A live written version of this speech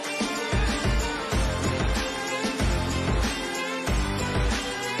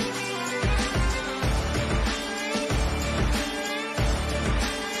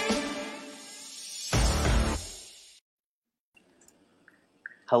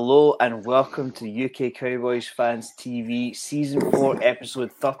Hello and welcome to UK Cowboys Fans TV Season 4,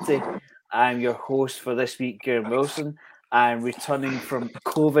 Episode 30. I'm your host for this week, Garen Wilson. I'm returning from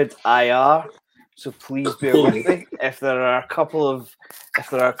COVID IR, so please bear with me. If there are a couple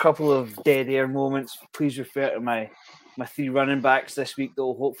of dead air moments, please refer to my three running backs this week that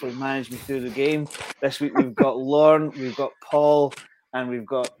will hopefully manage me through the game. This week we've got Lorne, we've got Paul, and we've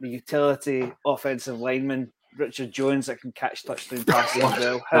got the utility offensive lineman Richard Jones that can catch touchdown passes as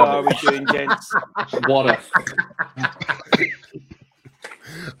well. How are we doing, gents? What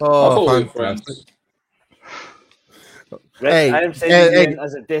fantastic. Rich, Hey, I am sending you in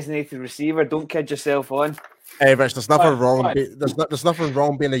as a designated receiver. Don't kid yourself on. Hey, Rich, there's nothing wrong. There's nothing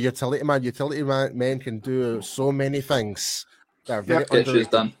wrong being a utility man. Utility men can do so many things. They're very underrated.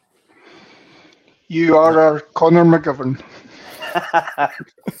 Done. You are our Connor McGovern.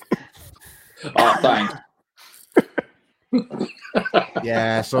 Oh, thanks.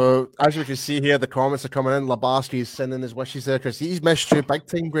 Yeah, so as you can see here, the comments are coming in. Labaski's sending his wishes there because he's missed you big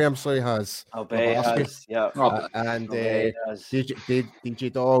time, Graham. So he has. I'll bet he has. Yeah. And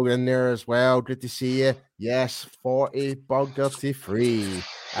DJ Dog in there as well. Good to see you. Yes, 40 burger to free.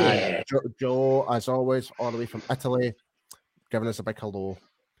 Yeah. Joe, as always, all the way from Italy, giving us a big hello.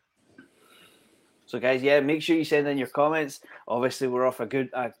 So, guys, make sure you send in your comments. Obviously, we're off a good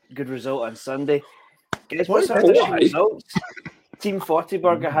result on Sunday. Guys, what's our official results? Team 40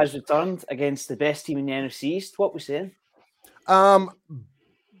 Burger has returned against the best team in the NFC East. What we saying?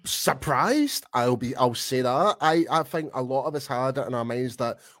 Surprised. I'll say that. I think a lot of us had it in our minds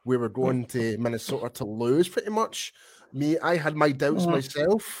that we were going to Minnesota to lose pretty much. I had my doubts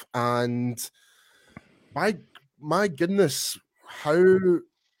myself, and my goodness, how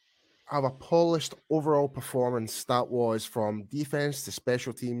of a polished overall performance that was, from defense to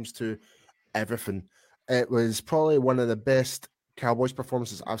special teams to everything. It was probably one of the best Cowboys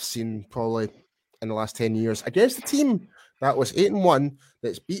performances I've seen probably in the last 10 years against a team that was 8-1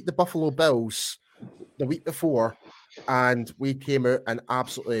 that's beat the Buffalo Bills the week before, and we came out and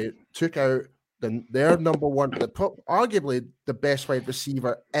absolutely took out their number one, arguably the best wide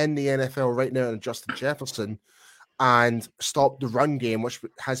receiver in the NFL right now, in Justin Jefferson, and stopped the run game, which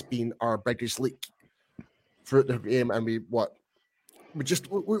has been our biggest leak throughout the game. And we were just,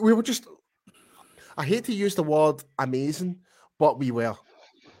 I hate to use the word amazing, but we were.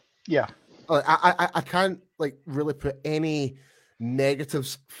 Yeah. I can't really put any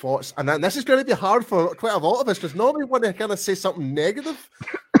negatives thoughts, and this is going to be hard for quite a lot of us because normally want to kind of say something negative,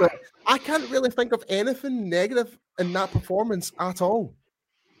 but I can't really think of anything negative in that performance at all.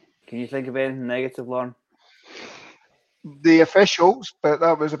 Can you think of anything negative, Lauren? The officials, but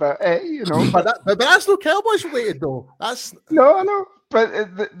that was about it, but that's no Cowboys related, though. That's no. But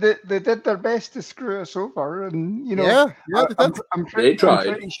they did their best to screw us over, and I'm pretty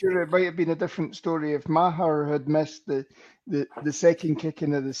sure it might have been a different story if Maher had missed the second kick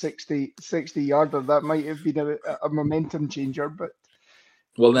into the 60-yarder. That might have been a momentum changer. But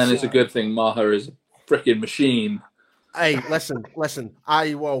it's a good thing Maher is a freaking machine. Hey, listen.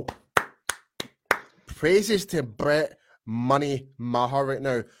 I will praises to Brett Money Maher right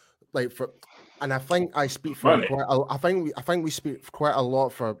now, and I think I speak for I think we speak quite a lot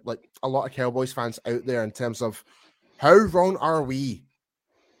for a lot of Cowboys fans out there in terms of how wrong are we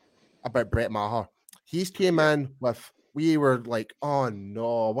about Brett Maher. He's came in with, we were like, oh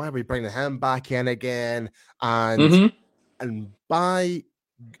no, why are we bringing him back in again? And my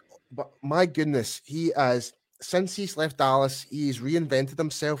goodness, he has, since he's left Dallas, he's reinvented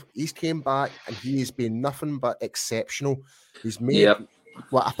himself. He's came back and he's been nothing but exceptional. He's made,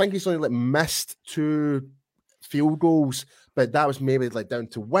 I think he's only missed 2 field goals, but that was maybe down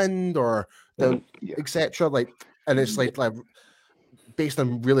to wind or down, etc. And it's based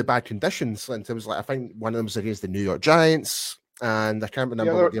on really bad conditions. And it was I think one of them was against the New York Giants, and I can't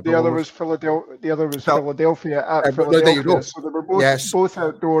remember the other was Philadelphia. The other was Philadelphia at Philadelphia. There you go. So they were both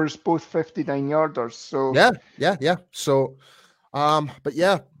outdoors, both 59-yarders. So yeah. So, but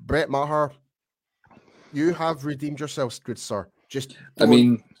yeah, Brett Maher, you have redeemed yourselves, good sir. Just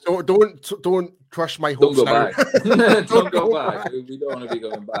don't crush my hopes. Don't go back. Don't go back. We don't want to be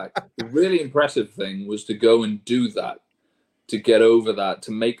going back. The really impressive thing was to go and do that, to get over that,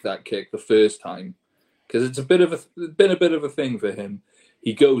 to make that kick the first time. Because it's been a bit of a thing for him.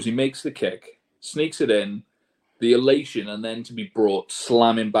 He goes, he makes the kick, sneaks it in, the elation, and then to be brought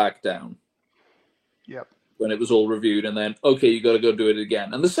slamming back down. Yep. When it was all reviewed, and then, okay, you got to go do it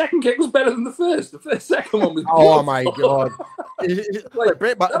again. And the second kick was better than the first. The second one was beautiful. Oh my god!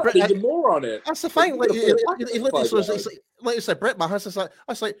 Brett, even more on it. That's the thing. Like you said, Brett Maher. I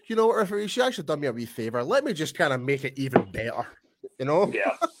was like, you know what, referee, you should actually done me a wee favor. Let me just kind of make it even better. You know?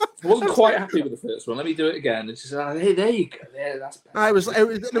 Yeah. I wasn't quite happy with the first one. Let me do it again. It's just, hey, there you go. There, that's better.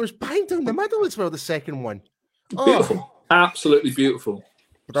 It was bang down the middle as well, the second one. Beautiful. Absolutely beautiful.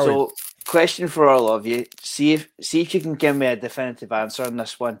 So, question for all of you. See if you can give me a definitive answer on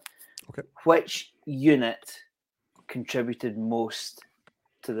this one. Okay. Which unit contributed most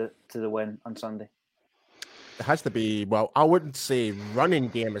to the win on Sunday? It has to be, well, I wouldn't say running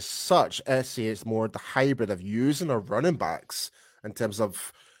game as such. I say it's more the hybrid of using our running backs in terms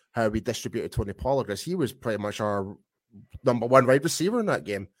of how we distributed Tony Pollard, because he was pretty much our number one wide receiver in that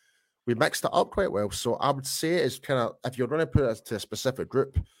game. We mixed it up quite well. So I would say it's kind of, if you're going to put it to a specific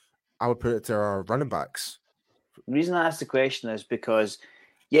group, I would put it to our running backs. The reason I asked the question is because,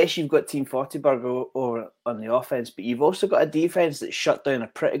 yes, you've got Team Fortyburg over on the offense, but you've also got a defense that shut down a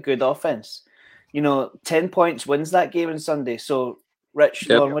pretty good offense. 10 points wins that game on Sunday. So, Rich,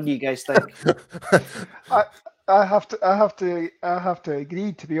 Lauren, what do you guys think? I have to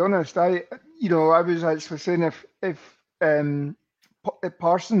agree. To be honest, I was actually saying if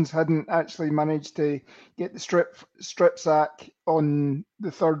Parsons hadn't actually managed to get the strip sack on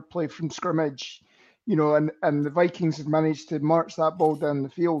the third play from scrimmage, and the Vikings had managed to march that ball down the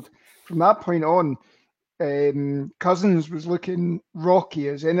field. From that point on, Cousins was looking rocky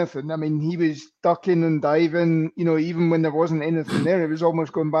as anything. I mean, he was ducking and diving. Even when there wasn't anything there, it was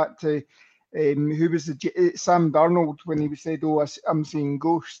almost going back to who was Sam Darnold when he said, "Oh, I'm seeing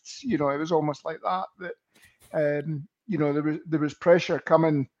ghosts." It was almost like that. There was pressure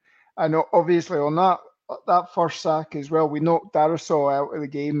coming, and obviously on that first sack as well, we knocked Darisaw out of the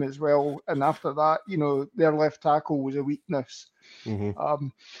game as well. And after that, their left tackle was a weakness. Mm-hmm.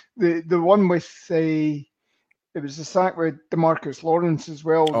 The one with it was the sack with DeMarcus Lawrence as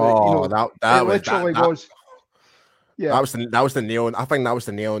well. That was. Yeah, that was the nail. I think that was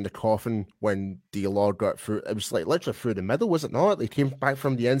the nail in the coffin when D-Law got through. It was like literally through the middle, was it not? They came back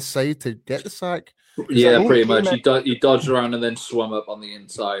from the inside to get the sack. Yeah, pretty much. He dodged around and then swam up on the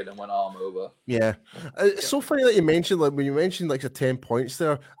inside and went arm over. Yeah, it's so funny that you mentioned when you mentioned the 10 points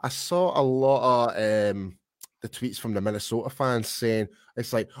there. I saw a lot of the tweets from the Minnesota fans saying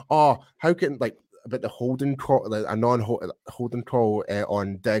it's like, oh, how can about the holding call, a non-holding call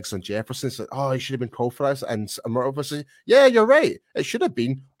on Diggs and Jefferson. It's like, oh, he should have been called for us. And Murphy says, yeah, you're right. It should have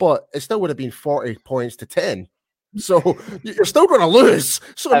been, but it still would have been 40 points to 10. So you're still going to lose.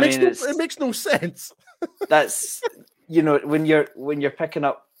 So it makes no sense. That's when you're picking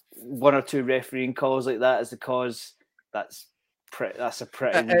up one or two refereeing calls like that as a cause, that's a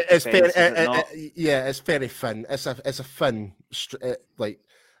pretty. It's very fun. It's a fun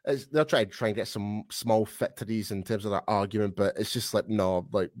they'll try and get some small victories in terms of that argument, but it's just like, no,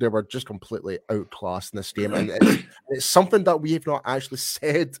 they were just completely outclassed in this game. And it's something that we have not actually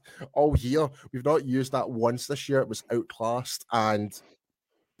said all year. We've not used that once this year. It was outclassed, and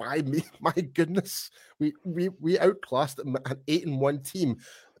my goodness, we outclassed an 8-1 team.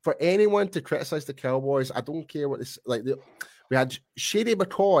 For anyone to criticize the Cowboys, I don't care what this we had Shady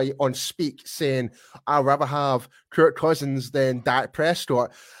McCoy on Speak saying, I'd rather have Kirk Cousins than Dak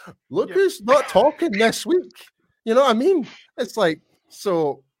Prescott. Look who's not talking this week. You know what I mean? It's like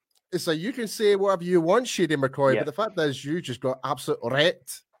you can say whatever you want, Shady McCoy, but the fact is you just got absolute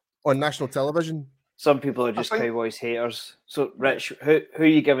wrecked on national television. Some people are just Cowboys haters. So, Rich, who are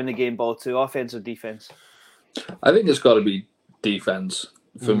you giving the game ball to, offense or defense? I think it's got to be defense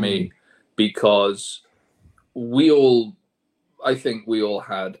for me, because I think we all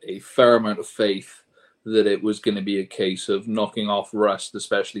had a fair amount of faith that it was going to be a case of knocking off rust,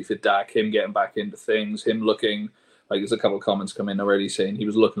 especially for Dak, him getting back into things, him looking like there's a couple of comments come in already saying he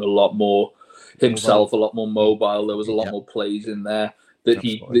was looking a lot more himself, a lot more mobile. There was a lot more plays in there that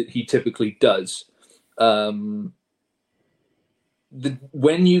he typically does. When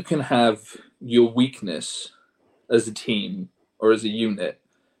you can have your weakness as a team or as a unit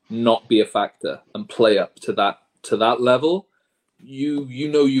not be a factor and play up to that level,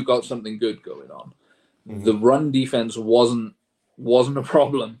 you got something good going on. Mm-hmm. The run defense wasn't a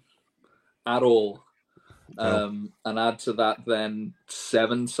problem at all. And add to that then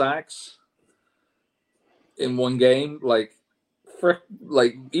 7 sacks in one game.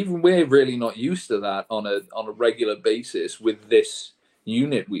 Even we're really not used to that on a regular basis with this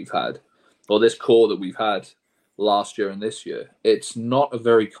unit we've had, or this core that we've had last year and this year. It's not a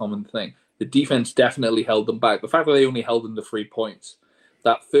very common thing. The defense definitely held them back. The fact that they only held them to 3 points,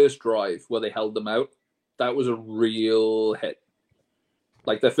 that first drive where they held them out, that was a real hit.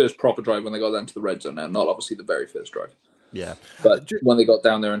 Like their first proper drive when they got down to the red zone now, not obviously the very first drive. Yeah. But when they got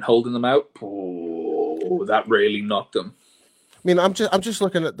down there and holding them out, that really knocked them. mean, I'm just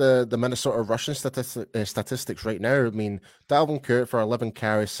looking at the Minnesota rushing statistics right now. I mean, Dalvin Cook for 11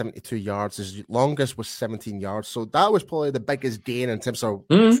 carries, 72 yards. His longest was 17 yards. So that was probably the biggest gain in terms of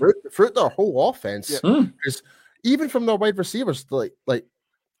throughout their whole offense. Because even from their wide receivers,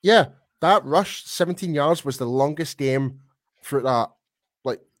 yeah, that rush 17 yards was the longest game for that.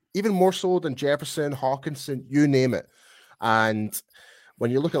 Like even more so than Jefferson, Hawkinson, you name it. And when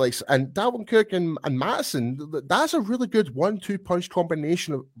you look at and Dalvin Cook and Mattison, that's a really good 1-2 punch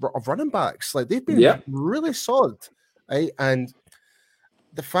combination of running backs. Like they've been really solid, right? And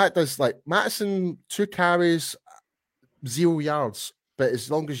the fact is, like Mattison 2 carries, 0 yards, but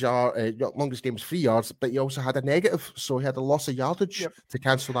his longest game was 3 yards. But he also had a negative, so he had a loss of yardage to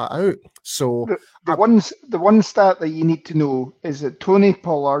cancel that out. So the one stat that you need to know is that Tony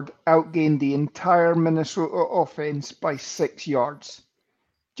Pollard outgained the entire Minnesota offense by 6 yards.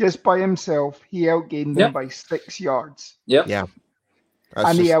 Just by himself, he outgained them by 6 yards. Yeah.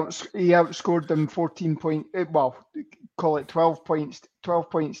 And he outscored them 14 points. Well, call it 12 points. 12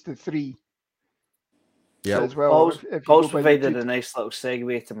 points to 3. Yeah. As well. Paul's provided a nice little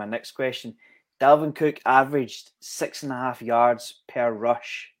segue to my next question. Dalvin Cook averaged 6.5 yards per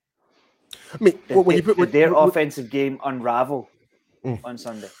rush. I mean, did their offensive game unravel on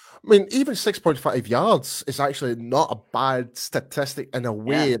Sunday? I mean, even 6.5 yards is actually not a bad statistic in a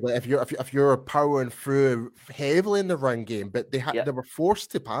way. Like if you're powering through heavily in the run game, but they were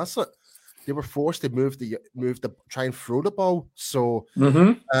forced to pass it. They were forced to move the try and throw the ball. So,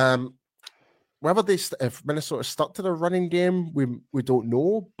 whether if Minnesota stuck to the running game, we don't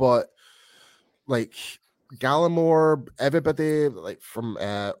know. But like Gallimore, everybody like from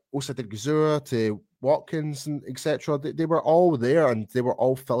Osadeguzua to Watkins and etc. They were all there, and they were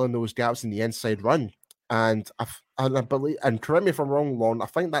all filling those gaps in the inside run. And I believe, and correct me if I'm wrong, Lon, I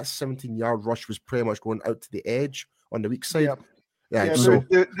think that 17-yard rush was pretty much going out to the edge on the weak side. So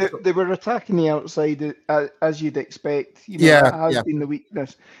they were attacking the outside as you'd expect. That has been the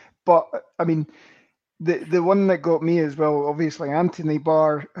weakness. But I mean, the one that got me as well, obviously, Anthony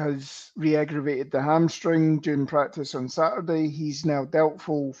Barr has re-aggravated the hamstring during practice on Saturday. He's now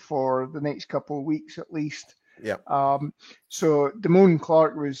doubtful for the next couple of weeks at least. So Damone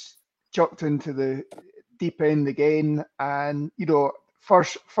Clark was chucked into the deep end again, and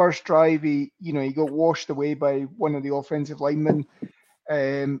first drive he got washed away by one of the offensive linemen,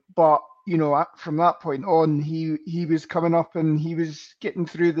 but from that point on, he was coming up and he was getting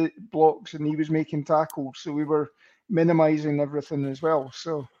through the blocks and he was making tackles. So we were minimizing everything as well.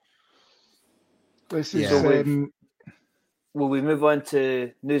 So this is. Will we move on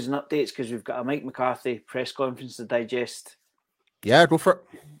to news and updates, because we've got a Mike McCarthy press conference to digest? Yeah, go for it.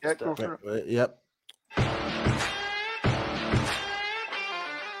 Yeah, go for it. Yep.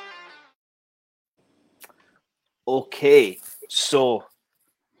 Okay, so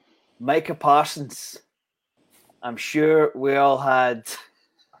Micah Parsons, I'm sure we all had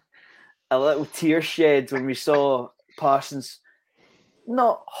a little tear shed when we saw Parsons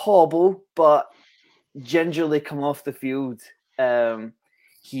not hobble, but gingerly come off the field.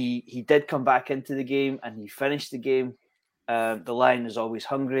 He did come back into the game and he finished the game. The Lion is always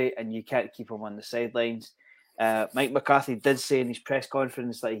hungry and you can't keep him on the sidelines. Mike McCarthy did say in his press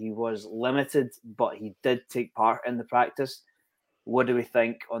conference that he was limited, but he did take part in the practice. What do we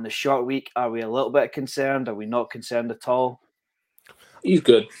think on the short week? Are we a little bit concerned? Are we not concerned at all? He's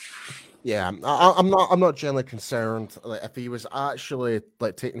good. Yeah, I'm not generally concerned. Like, if he was actually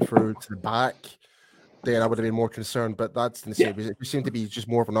like taken through to the back, then I would have been more concerned. But that's the same. It seemed to be just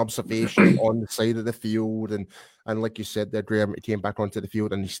more of an observation on the side of the field, and like you said there, Graham, he came back onto the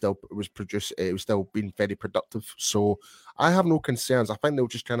field and he still was still being very productive. So I have no concerns. I think they'll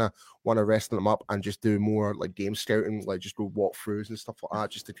just kind of want to rest him up and just do more like game scouting, like just go walkthroughs and stuff like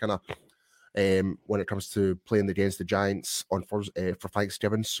that, just to kind of when it comes to playing against the Giants on for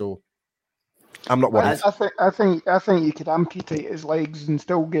Thanksgiving. So I'm not worried. I think you could amputate his legs and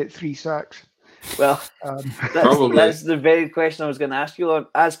still get 3 sacks. Well, that's the very question I was going to ask you.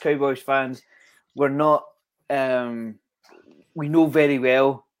 As Cowboys fans, we're not. We know very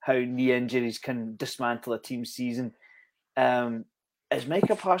well how knee injuries can dismantle a team's season. Is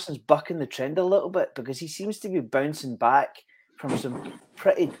Micah Parsons bucking the trend a little bit, because he seems to be bouncing back from some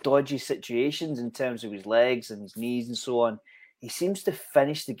pretty dodgy situations in terms of his legs and his knees and so on? He seems to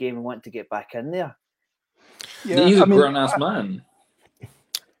finish the game and want to get back in there. Yeah, he's a grown-ass man.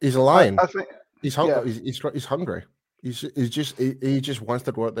 He's a lion. I think, he's hungry. He's hungry. He just wants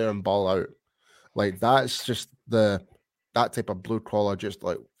to go out there and ball out. Like, that's just that type of blue collar, just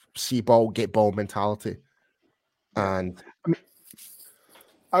like see ball, get ball mentality. And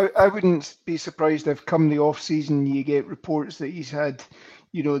I wouldn't be surprised if come the off season you get reports that he's had,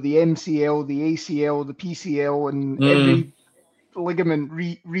 the MCL, the ACL, the PCL, and every ligament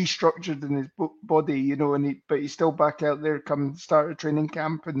restructured in his body, but he's still back out there come start of training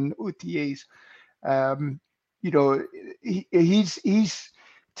camp and OTAs. He's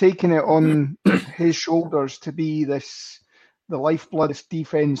taken it on his shoulders to be the lifeblood of this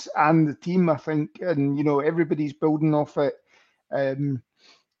defense and the team, I think, and everybody's building off it.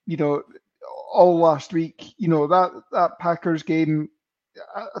 All last week, that Packers game,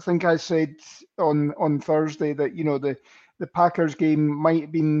 I think I said on Thursday that the Packers game might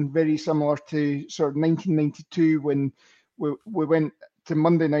have been very similar to sort of 1992 when we went to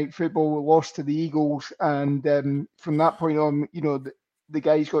Monday Night Football, we lost to the Eagles, and from that point on, the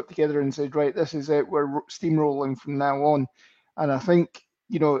guys got together and said, right, this is it, we're steamrolling from now on. And I think,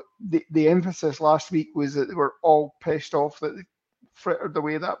 the emphasis last week was that they were all pissed off that they frittered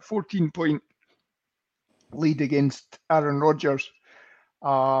away that 14-point lead against Aaron Rodgers,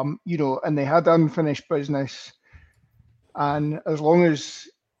 and they had unfinished business. And as long as,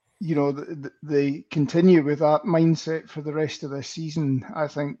 they continue with that mindset for the rest of the season, I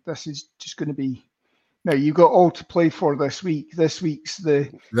think this is just going to be. Now you've got all to play for this week. This week's this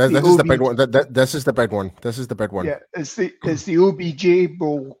is the big one. This is the big one. This is the big one. Yeah, it's the OBJ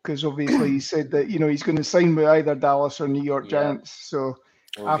Bowl, because obviously he said that he's going to sign with either Dallas or New York Giants. So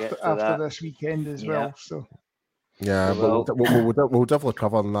after this weekend as well. So yeah, we'll definitely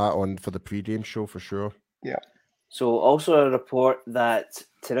cover that for the pre-game show for sure. Yeah. So also a report that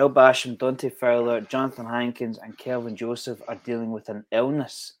Terrell Basham, Dante Fowler, Jonathan Hankins, and Kelvin Joseph are dealing with an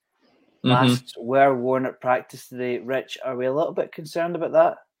illness. Masks were worn at practice today. Rich, are we a little bit concerned about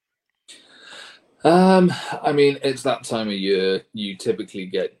that? I mean, it's that time of year. You typically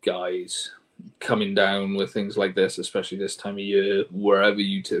get guys coming down with things like this, especially this time of year, wherever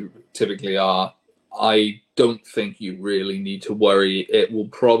you typically are. I don't think you really need to worry. It will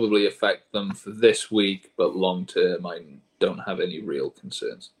probably affect them for this week, but long term, I don't have any real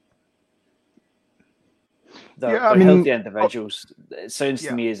concerns. They're healthy individuals. It sounds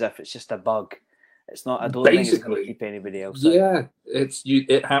to me as if it's just a bug. It's not. I don't think it's going to keep anybody else out. Yeah,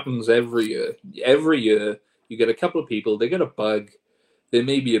 it happens every year. Every year, you get a couple of people. They get a bug. They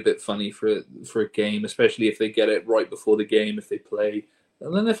may be a bit funny for a game, especially if they get it right before the game. If they play,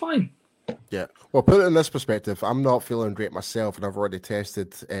 and then they're fine. Yeah. Well, put it in this perspective. I'm not feeling great myself, and I've already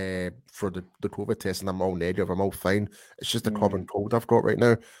tested for the COVID test, and I'm all negative. I'm all fine. It's just a common cold I've got right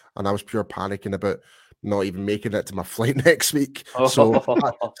now, and I was pure panicking about not even making it to my flight next week. So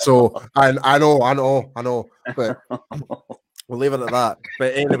I know, but we'll leave it at that.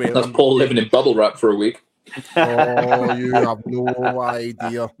 But anyway, that's Paul living in bubble wrap for a week. Oh, you have no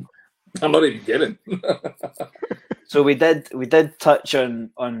idea. I'm not even kidding. So we did touch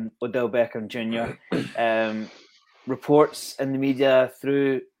on Odell Beckham Jr. Reports in the media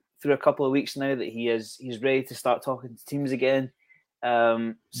through a couple of weeks now that he's ready to start talking to teams again.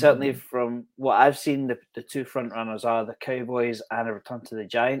 Certainly from what I've seen, the two front runners are the Cowboys and a return to the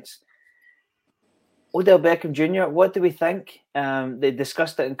Giants. Odell Beckham Jr., what do we think? They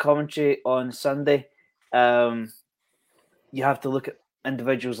discussed it in commentary on Sunday. You have to look at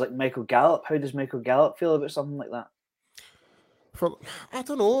individuals like Michael Gallup. How does Michael Gallup feel about something like that? I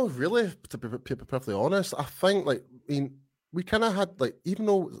don't know, really, to be perfectly honest. I think, we kind of had, even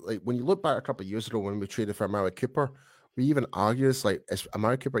though, when you look back a couple of years ago when we traded for Amari Cooper, we even argued, is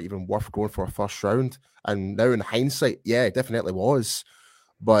Amari Cooper even worth going for a first round? And now in hindsight, yeah, it definitely was.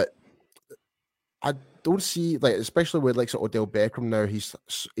 But I don't see, especially with Odell Beckham now, he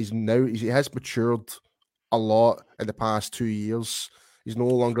has matured a lot in the past 2 years. He's no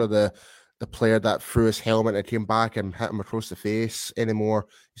longer the player that threw his helmet and came back and hit him across the face anymore.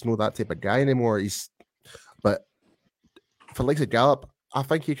 He's not that type of guy anymore. But for of Gallup, I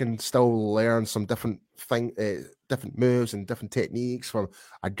think he can still learn some different moves and different techniques from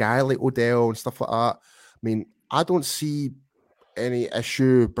a guy like Odell and stuff like that. I mean, I don't see any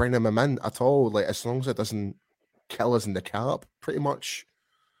issue bringing him in at all. As long as it doesn't kill us in the cap, pretty much.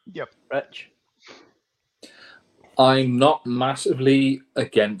 Yep, Rich. I'm not massively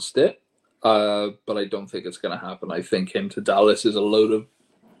against it, but I don't think it's going to happen. I think him to Dallas is a load of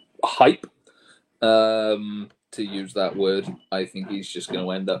hype, to use that word. I think he's just going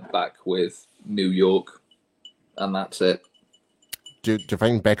to end up back with New York, and that's it. Do you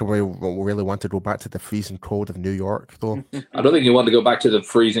think Beckham will really want to go back to the freezing cold of New York, though? I don't think he'll want to go back to the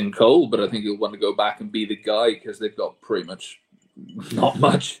freezing cold, but I think he'll want to go back and be the guy, because they've got pretty much not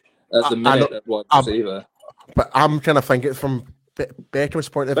much at the minute at wide receiver. But I'm kind of thinking from Beckham's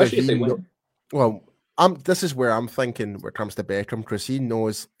point of view. Well, This is where I'm thinking when it comes to Beckham, because he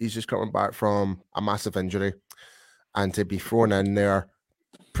knows he's just coming back from a massive injury, and to be thrown in there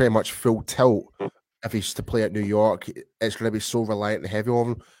pretty much full tilt if he's to play at New York, it's going to be so reliant and heavy on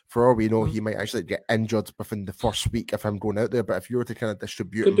him. For all we know, he might actually get injured within the first week if I'm going out there. But if you were to kind of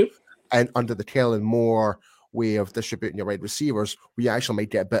distribute him and under the Kellen Moore way of distributing your wide receivers, we actually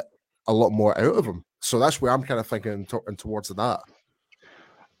might get a lot more out of him. So that's where I'm kind of thinking towards that.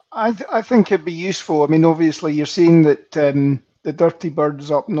 I think it'd be useful. I mean, obviously, you're seeing that the Dirty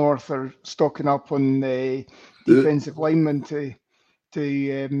Birds up north are stocking up on the defensive linemen to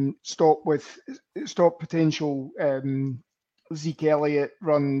stop potential Zeke Elliott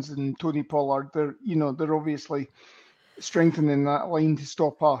runs and Tony Pollard. They're obviously strengthening that line to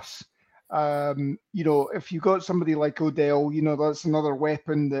stop us. If you got somebody like Odell, that's another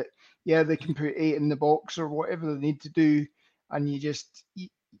weapon that they can put 8 in the box or whatever they need to do, and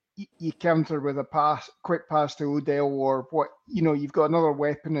you counter with a quick pass to Odell, or you've got another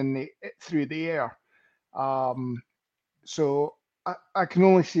weapon through the air. So I can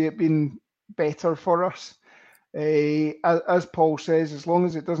only see it being better for us. As Paul says, as long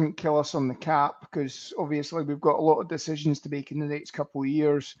as it doesn't kill us on the cap, because obviously we've got a lot of decisions to make in the next couple of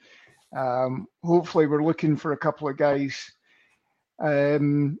years. Hopefully we're looking for a couple of guys.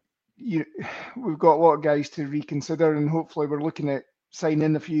 We've got a lot of guys to reconsider, and hopefully we're looking at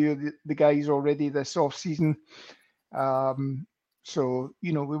signing a few of the guys already this off season. So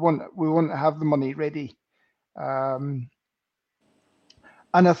we want to have the money ready.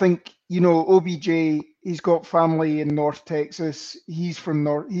 And I think, OBJ, he's got family in North Texas. He's from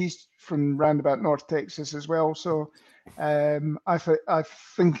roundabout North Texas as well. So I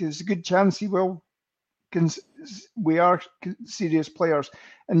think there's a good chance he will. We are serious players.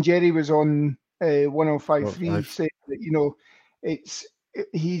 And Jerry was on 105.3 saying that,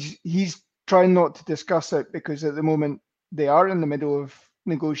 he's trying not to discuss it because at the moment they are in the middle of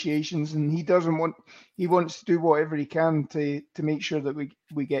negotiations, and he wants to do whatever he can to make sure that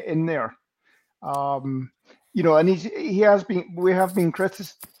we get in there. And we have been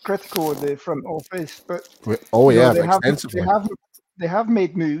critical of the front office, but they have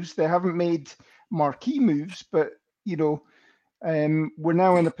made moves. They haven't made marquee moves, but we're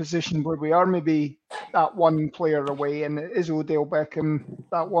now in a position where we are maybe that one player away, and is Odell Beckham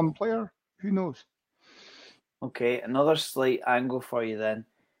that one player? Who knows? Okay, another slight angle for you then.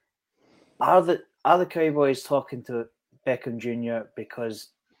 Are the Cowboys talking to Beckham Jr. because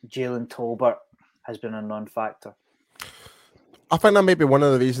Jalen Tolbert has been a non-factor? I think that may be one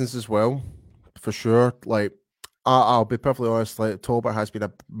of the reasons as well, for sure. Like, I'll be perfectly honest, like, Tolbert has been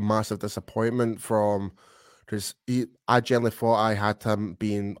a massive disappointment because I generally thought I had him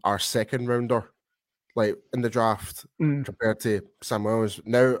being our second rounder, like, in the draft compared to Sam Williams.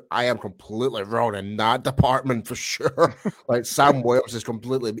 Now I am completely wrong in that department for sure. Like, Sam Williams has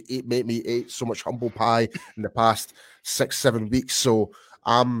completely made me eat so much humble pie in the past 6-7 weeks. So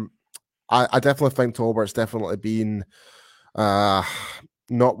I definitely think Tolbert's definitely been not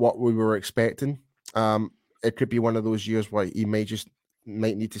what we were expecting. It could be one of those years where he might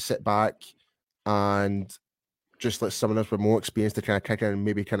need to sit back and just let someone else with more experience to kind of kick in and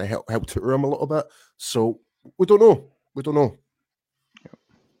maybe kind of help tutor him a little bit. So we don't know.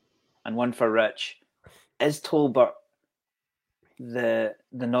 And one for Rich. Is Tolbert the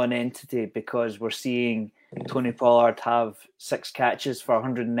non-entity because we're seeing Tony Pollard have 6 catches for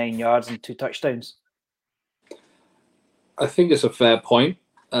 109 yards and 2 touchdowns? I think it's a fair point.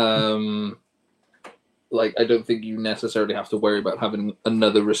 I don't think you necessarily have to worry about having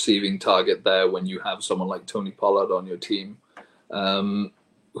another receiving target there when you have someone like Tony Pollard on your team,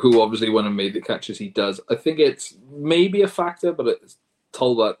 who obviously, when he made the catches, he does. I think it's maybe a factor, but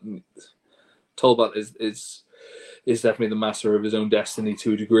Tolbert is definitely the master of his own destiny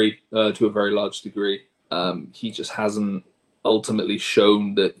to a degree, to a very large degree. He just hasn't ultimately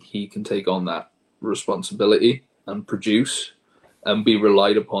shown that he can take on that responsibility and produce and be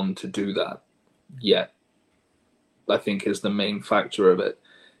relied upon to do that yet. I think is the main factor of it.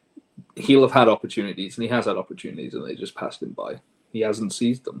 He'll have had opportunities, and he has had opportunities, and they just passed him by. He hasn't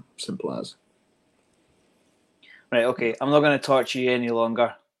seized them. Simple as. Right, okay. I'm not going to torture you any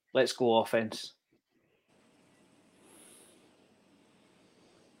longer. Let's go offense.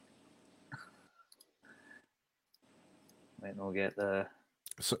 Might not get the...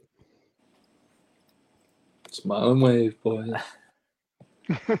 Smile and wave, boys.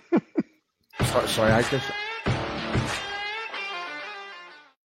 Sorry, I just...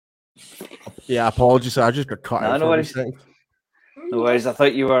 Yeah, apologies. I just got cut out. No worries. No worries. I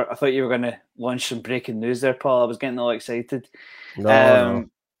thought you were going to launch some breaking news there, Paul. I was getting all excited. No.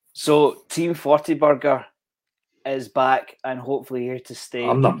 So Team 40 Burger is back and hopefully here to stay.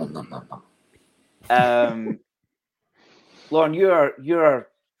 Lauren, you're a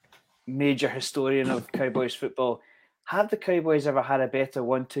major historian of Cowboys football. Have the Cowboys ever had a better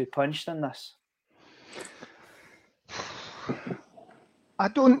 1-2 punch than this? I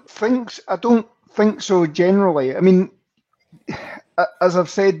don't think so generally. I mean, as I've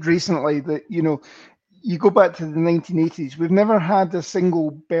said recently, that you go back to the 1980s, we've never had a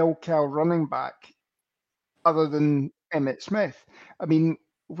single bell cow running back other than Emmitt Smith. I mean,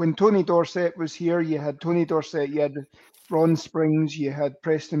 when Tony Dorsett was here, you had Tony Dorsett, you had Ron Springs, you had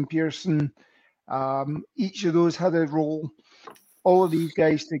Preston Pearson. Each of those had a role. All of these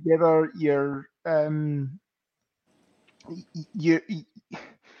guys together, you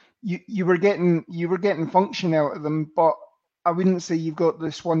were getting function out of them, but I wouldn't say you've got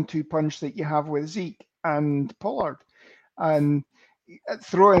this 1-2 punch that you have with Zeke and Pollard, and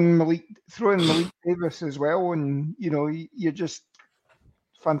throw in Malik Davis as well, and you're just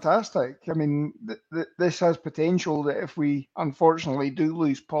fantastic. I mean, this has potential that if we unfortunately do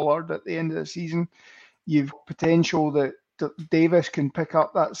lose Pollard at the end of the season, you've potential that Davis can pick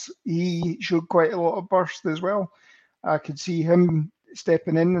up. He showed quite a lot of burst as well. I could see him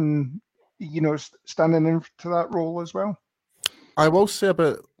stepping in and standing in to that role as well. I will say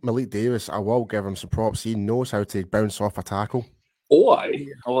about Malik Davis, I will give him some props. He knows how to bounce off a tackle.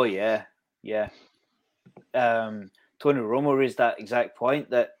 Oh yeah. Tony Romo raised that exact point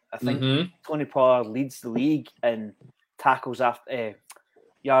that I think Tony Pollard leads the league in tackles after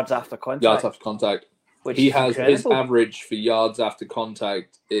yards after contact. Yards after contact. He has his average for yards after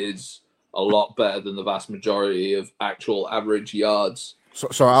contact is a lot better than the vast majority of actual average yards.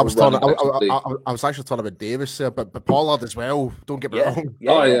 So I was actually talking about Davis there, but Pollard as well. Don't get me wrong.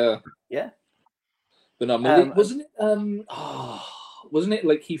 Yeah. But no, wasn't it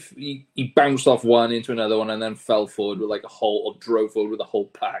like he bounced off one into another one and then fell forward with drove forward with a whole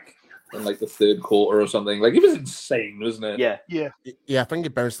pack in like the third quarter or something? Like, it was insane, wasn't it? Yeah. I think he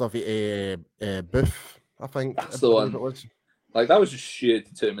bounced off Booth. I think that's the one. It was. Like, that was just sheer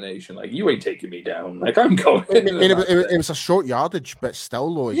determination. Like, you ain't taking me down. Like, I'm going. It was a short yardage, but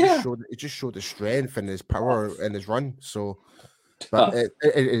still, though, it just showed his strength and his power and his run. So, but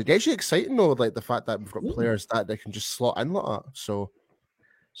it gets you exciting, though, like the fact that we've got players that they can just slot in like that.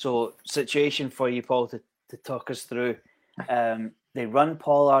 So situation for you, Paul, to talk us through. They run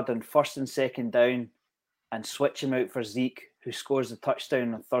Pollard on first and second down and switch him out for Zeke, who scores the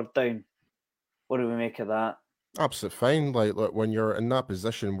touchdown on third down. What do we make of that? Absolutely fine. Like, when you're in that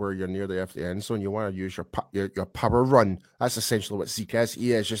position where you're near the end zone, you want to use your power run. That's essentially what Zeke is.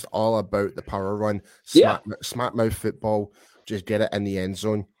 He is just all about the power run, smart mouth football. Just get it in the end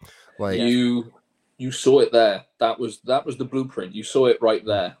zone. Like, you saw it there. That was the blueprint. You saw it right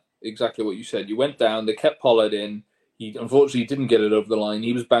there. Exactly what you said. You went down. They kept Pollard in. He unfortunately didn't get it over the line.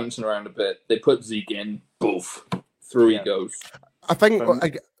 He was bouncing around a bit. They put Zeke in. Boof. Through he goes. I think.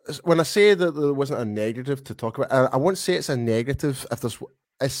 When I say that there wasn't a negative to talk about, I won't say it's a negative.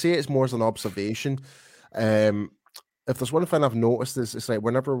 I say it's more as an observation. If there's one thing I've noticed is it's like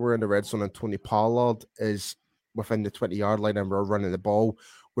whenever we're in the red zone and Tony Pollard is within the 20-yard line and we're running the ball,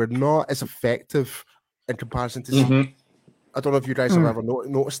 we're not as effective in comparison to Zeke. I don't know if you guys have ever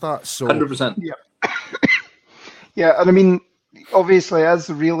noticed that. So 100%. Yeah, and I mean, obviously, as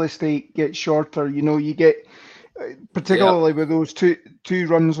the real estate gets shorter, you get. Particularly with those two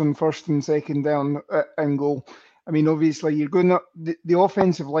runs on first and second down and goal. I mean, obviously, you're going up. The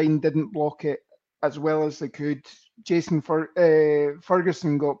offensive line didn't block it as well as they could. Jason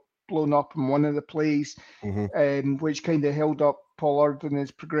Ferguson got blown up in one of the plays, which kind of held up Pollard in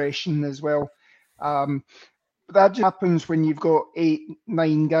his progression as well. But that just happens when you've got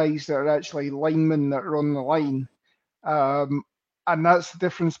 8-9 guys that are actually linemen that are on the line. And that's the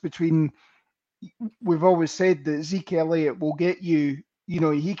difference between... We've always said that Zeke Elliott will get you,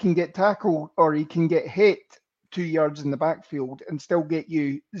 he can get tackled or he can get hit 2 yards in the backfield and still get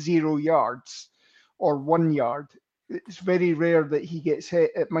you 0 yards or 1 yard. It's very rare that he gets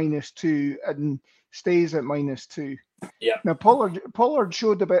hit at -2 and stays at -2. Yeah. Now, Pollard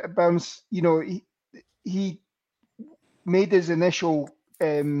showed a bit of bounce. He made his initial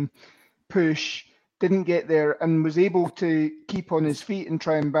push, didn't get there, and was able to keep on his feet and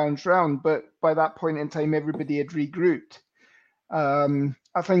try and bounce around. But by that point in time, everybody had regrouped.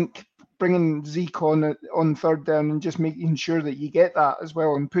 I think bringing Zeke on third down and just making sure that you get that as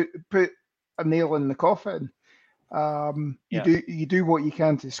well and put a nail in the coffin. You do what you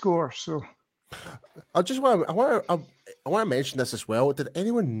can to score. So I want to mention this as well. Did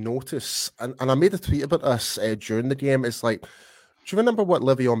anyone notice? And I made a tweet about this during the game. It's like you remember what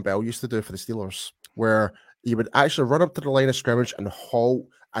Le'Veon Bell used to do for the Steelers, where he would actually run up to the line of scrimmage and halt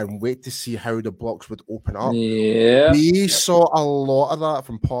and wait to see how the blocks would open up? Yeah. We saw a lot of that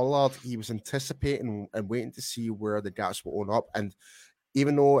from Pollard. He was anticipating and waiting to see where the gaps would open up. And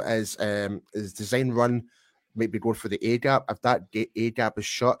even though his design run might be going for the A gap, if that A gap is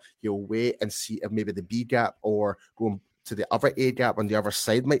shut, he'll wait and see if maybe the B gap or going to the other A gap on the other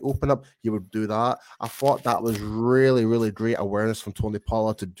side might open up. He would do that. I thought that was really, really great awareness from Tony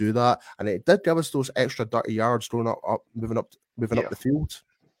Pollard to do that, and it did give us those extra 30 yards moving up the field.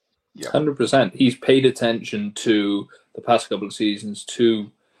 100%. He's paid attention to the past couple of seasons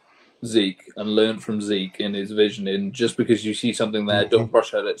to Zeke and learned from Zeke in his vision. And just because you see something there, don't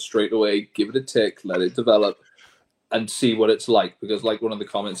rush at it straight away. Give it a tick, let it develop, and see what it's like. Because, like one of the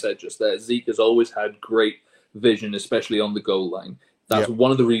comments said just there, Zeke has always had great vision, especially on the goal line. That's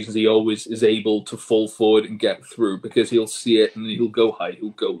one of the reasons he always is able to fall forward and get through, because he'll see it and he'll go high, he'll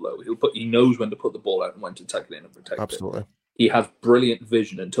go low. He knows when to put the ball out and when to tuck it in and protect Absolutely. it. He has brilliant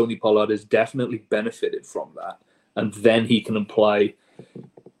vision, and Tony Pollard has definitely benefited from that. And then he can apply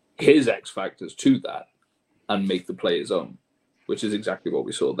his X factors to that and make the play his own, which is exactly what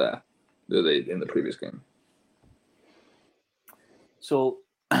we saw there in the previous game. So,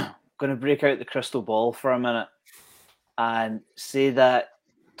 going to break out the crystal ball for a minute and say that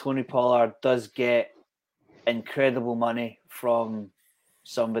Tony Pollard does get incredible money from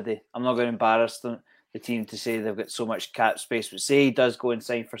somebody. I'm not going to embarrass the team to say they've got so much cap space, but say he does go and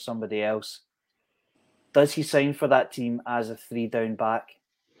sign for somebody else. Does he sign for that team as a 3-down back?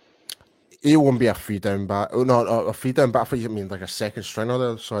 He won't be a 3-down back. Oh, no, a 3-down back. I mean like a second stringer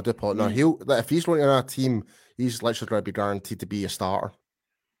there. So I did pull it. No, if he's going to our team, he's literally going to be guaranteed to be a starter.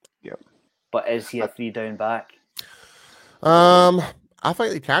 Yeah. But is he a 3-down back? I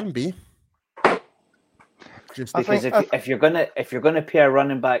think he can be. Just because if you're gonna pay a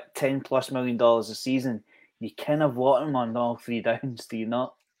running back $10+ million a season, you kind of want him on all 3 downs, do you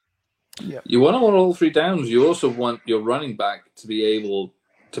not? Yeah. You want him on all 3 downs. You also want your running back to be able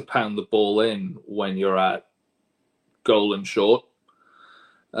to pound the ball in when you're at goal and short.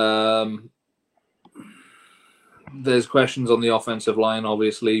 There's questions on the offensive line,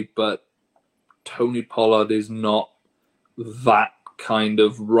 obviously, but Tony Pollard is not that kind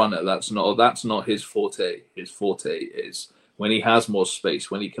of runner. That's not his forte. His forte is when he has more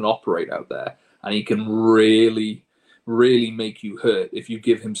space, when he can operate out there, and he can really, really make you hurt. If you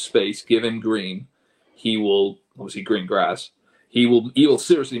give him space, give him green, he will, obviously green grass, he will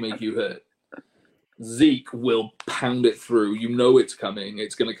seriously make you hurt. Zeke will pound it through. You know it's coming.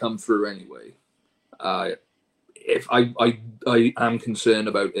 It's going to come through anyway. If I am concerned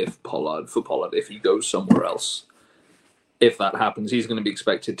about if Pollard, if he goes somewhere else. If that happens, he's going to be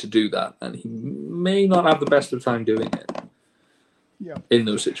expected to do that, and he may not have the best of time doing it. Yeah, in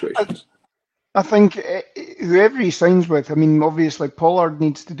those situations. I think whoever he signs with, I mean, obviously Pollard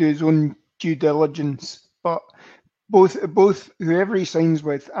needs to do his own due diligence, but both whoever he signs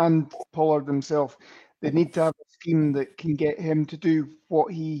with and Pollard himself, they need to have a scheme that can get him to do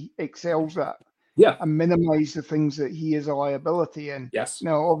what he excels at. Yeah. And minimise the things that he is a liability in. Yes.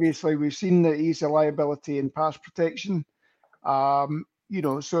 Now, obviously, we've seen that he's a liability in pass protection.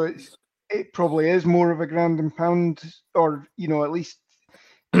 So it probably is more of a ground and pound, or at least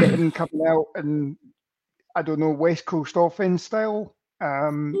get him coming out and I don't know, West Coast offense style.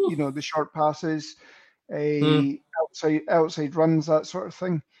 The short passes, outside runs, that sort of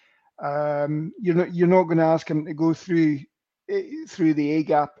thing. You're not going to ask him to go through the A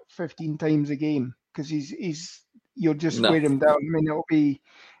gap 15 times a game because you'll just wear him down. I mean,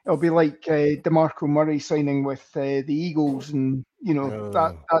 it'll be like DeMarco Murray signing with the Eagles, and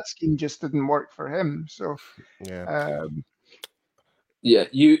that scheme just didn't work for him. So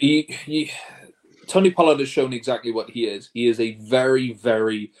Tony Pollard has shown exactly what he is. He is a very,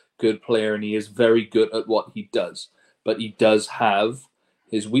 very good player, and he is very good at what he does. But he does have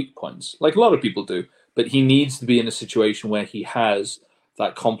his weak points, like a lot of people do. But he needs to be in a situation where he has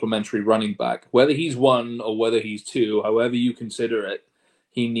that complementary running back. Whether he's 1 or whether he's 2, however you consider it,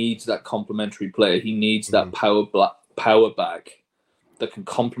 he needs that complementary player. He needs that power back that can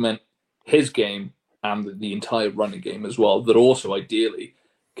complement his game and the entire running game as well, that also ideally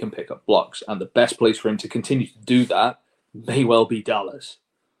can pick up blocks. And the best place for him to continue to do that may well be Dallas.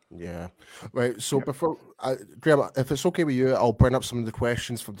 Yeah. Right. So before, Graham, if it's okay with you, I'll bring up some of the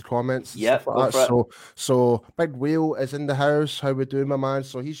questions from the comments. Yeah. Like so Big Whale is in the house. How we doing, my man?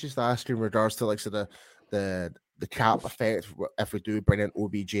 So he's just asking in regards to the cap effect. If we do bring in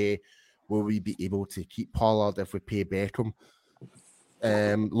OBJ, will we be able to keep Pollard if we pay Beckham?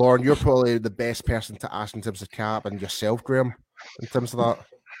 Lauren, you're probably the best person to ask in terms of cap, and yourself, Graham, in terms of that.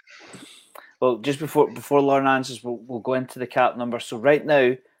 Well, just before Lauren answers, we'll go into the cap number. So right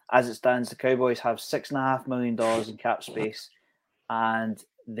now, as it stands, the Cowboys have $6.5 million in cap space, and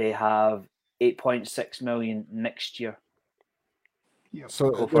they have $8.6 million next year. Yeah. So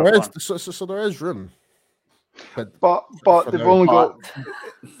there is room. But they've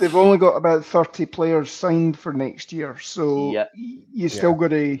only got about 30 players signed for next year. So you still got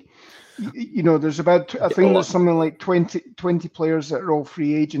to, there's about, I think there's something like 20 players that are all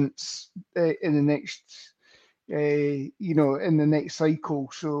free agents in the next, in the next cycle.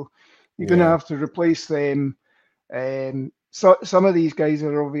 So you're going to have to replace them. So some of these guys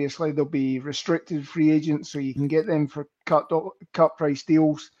are obviously, they'll be restricted free agents, so you can get them for cut price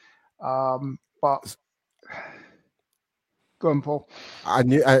deals. But go on, Paul.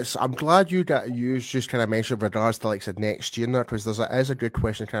 I'm glad you just kind of mentioned regards to like said next year, because there is a good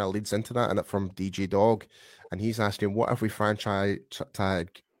question kind of leads into that, and it from DJ Dog, and he's asking, what if we franchise tag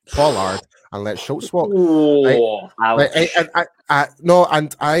Pollard and let Schultz swap? I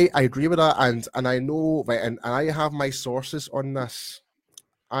agree with that, and I know, right, and I have my sources on this.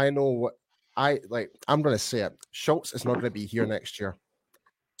 I know what I'm going to say it. Schultz is not going to be here next year.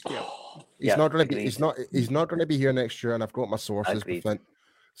 Yeah. He's not going to be. He's not going to be here next year, and I've got my sources.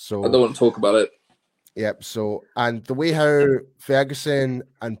 So I don't want to talk about it. Yep. So, and the way how Ferguson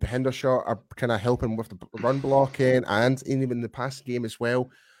and Hendershot are kind of helping with the run blocking and even the passing game as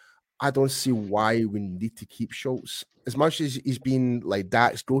well, I don't see why we need to keep Schultz. As much as he's been like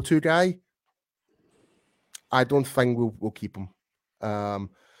Dak's go-to guy, I don't think we'll keep him.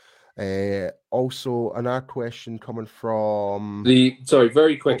 Also, another question coming from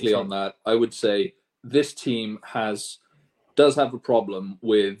very quickly on that, I would say this team does have a problem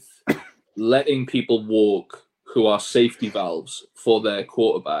with letting people walk who are safety valves for their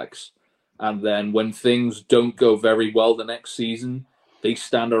quarterbacks, and then when things don't go very well the next season, they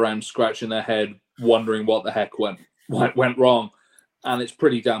stand around scratching their head, wondering what the heck went wrong, and it's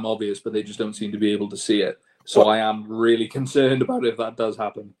pretty damn obvious, but they just don't seem to be able to see it. So I am really concerned about if that does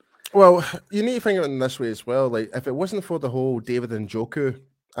happen. Well, you need to think of it in this way as well. Like, if it wasn't for the whole David Njoku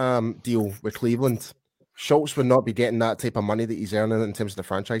deal with Cleveland, Schultz would not be getting that type of money that he's earning in terms of the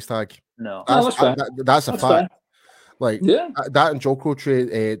franchise tag. No, that's a fact. Fair. Like, that Njoku trade,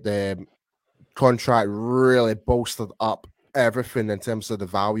 the contract really bolstered up everything in terms of the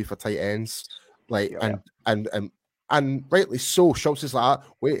value for tight ends. Like, and rightly so. Schultz is like,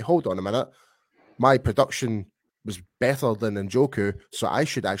 wait, hold on a minute. My production was better than Njoku, so I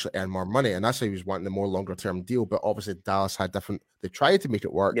should actually earn more money. And that's why he was wanting a more longer-term deal. But obviously, Dallas had different... They tried to make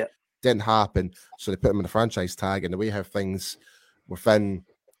it work. Didn't happen. So they put him in the franchise tag. And the way how things within...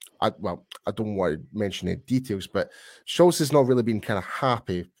 I don't want to mention any details, but Schultz has not really been kind of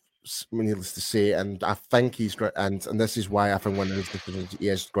happy, needless to say. And I think he's... And this is why I think one of his decisions, he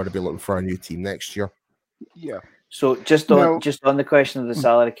is going to be looking for a new team next year. Yeah. So just on the question of the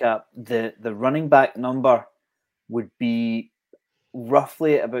salary cap, the running back number would be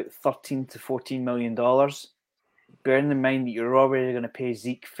roughly about $13 to $14 million. Bearing in mind that you're already going to pay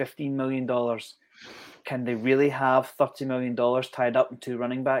Zeke $15 million, can they really have $30 million tied up in two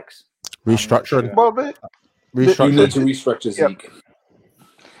running backs? Restructuring. You need to restructure Zeke.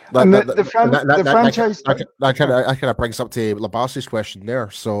 That kind of brings up to Labasi's question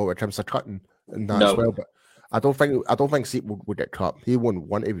there. So in terms of cutting and that as well, but I don't think Zeke would get cut. He wouldn't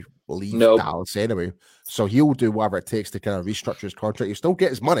want to leave Dallas anyway. So he'll do whatever it takes to kind of restructure his contract. He'll still get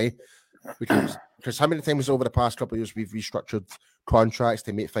his money because how many times over the past couple of years we've restructured contracts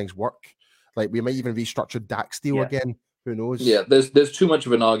to make things work? Like we might even restructure Dak's deal again. Who knows? Yeah, there's too much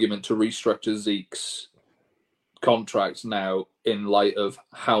of an argument to restructure Zeke's contracts now in light of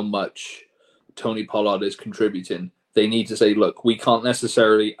how much Tony Pollard is contributing. They need to say, look, we can't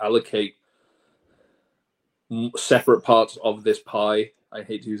necessarily allocate separate parts of this pie. I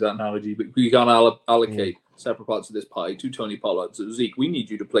hate to use that analogy, but we can't allocate separate parts of this pie to Tony Pollard. So Zeke, we need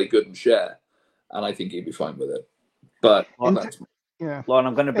you to play good and share, and I think he'd be fine with it. But Lauren,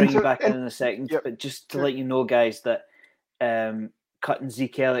 I'm going to bring you back in a second, but just to let you know, guys, that cutting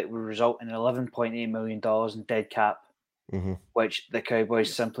Zeke Elliott would result in $11.8 million in dead cap, which the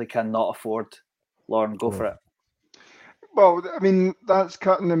Cowboys simply cannot afford. Lauren, go for it. Well, I mean, that's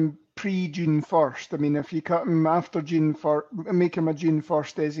cutting him pre-June 1st. I mean, if you cut him after June 1st, make him a June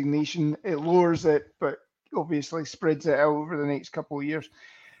 1st designation, it lowers it, but obviously spreads it out over the next couple of years.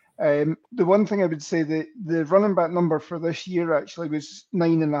 The one thing I would say, that the running back number for this year actually was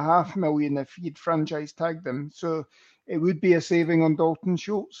 $9.5 million if you'd franchise tagged him. So it would be a saving on Dalton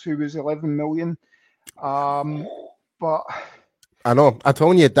Schultz, who was $11 million. But I know. I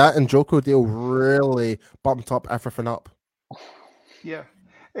told you that and Joko deal really bumped up everything up. Yeah,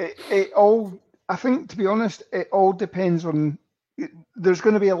 it all. I think, to be honest, it all depends on. There's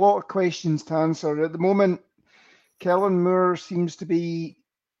going to be a lot of questions to answer at the moment. Kellen Moore seems to be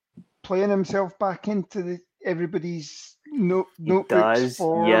playing himself back into everybody's notebooks.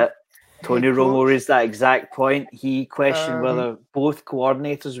 Yeah. Tony Romo raised that exact point. He questioned whether both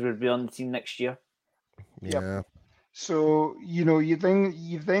coordinators would be on the team next year. Yeah. Yep. So you're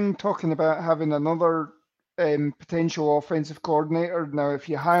then talking about having another potential offensive coordinator. Now, if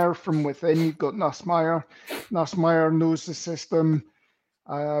you hire from within, you've got Nussmeier. Nussmeier knows the system,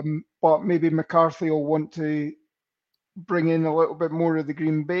 but maybe McCarthy will want to bring in a little bit more of the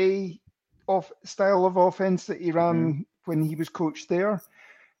Green Bay style of offense that he ran when he was coached there,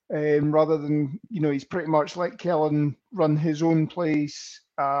 rather than he's pretty much let Kellen run his own plays.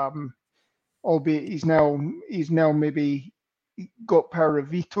 Albeit he's now maybe got power of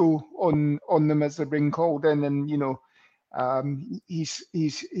veto on them as they're being called in, and he's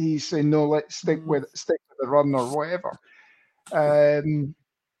saying no, let's stick with the run or whatever.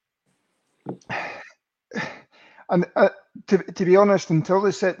 And to be honest, until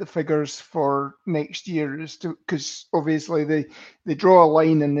they set the figures for next year, because obviously they draw a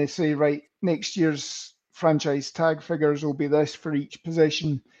line and they say, right, next year's franchise tag figures will be this for each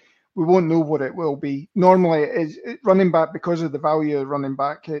position. We won't know what it will be. Normally, running back, because of the value of running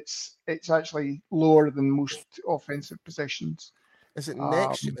back, it's actually lower than most offensive positions. Is it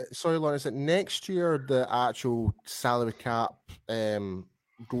next? Sorry, Lauren. Is it next year the actual salary cap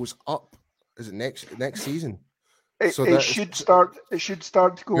goes up? Is it next season? It should start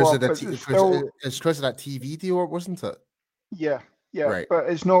to go up. It's because of that TV deal, wasn't it? Yeah, right. But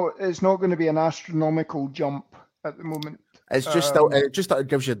it's not going to be an astronomical jump at the moment. It's just it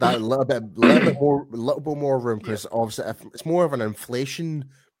gives you that little bit more room, because obviously it's more of an inflation,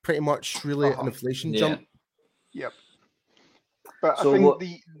 pretty much really an inflation jump. Yep. But I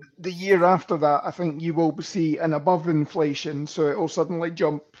think the year after that, I think you will see an above inflation, so it will suddenly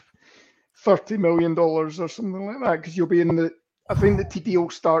jump $30 million or something like that, because you'll be in the. I think the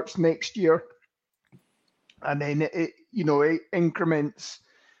TDO starts next year, and then it increments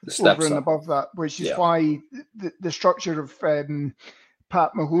over and above that, which is why the structure of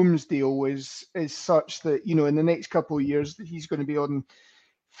Pat Mahomes' deal is such that in the next couple of years that he's going to be on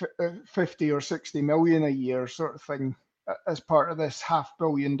 50 or 60 million a year sort of thing as part of this $500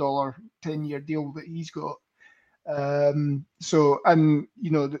 million 10-year deal that he's got.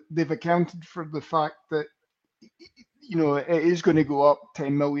 They've accounted for the fact that it is going to go up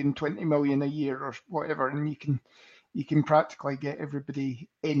 10 million, 20 million a year or whatever, and you can practically get everybody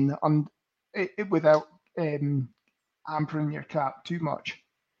in without hampering your cap too much.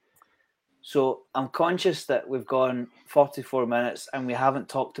 So I'm conscious that we've gone 44 minutes and we haven't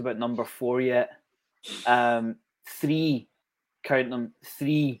talked about number 4 yet. 3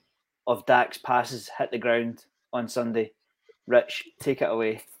 of Dak's passes hit the ground on Sunday. Rich, take it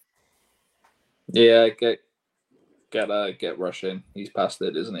away. Yeah, get Rush in. He's past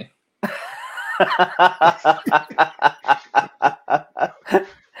it, isn't he?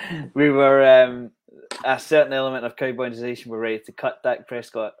 We were a certain element of Cowboysization were ready to cut Dak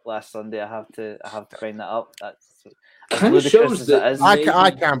Prescott last Sunday. I have to bring that up. That's kind of shows that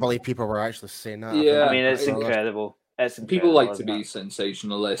I can't believe people were actually saying that. Yeah, I mean it's incredible. People like to be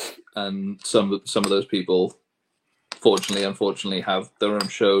sensationalist, and some of those people, unfortunately, have their own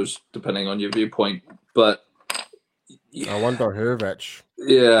shows depending on your viewpoint. But I wonder who, Rich.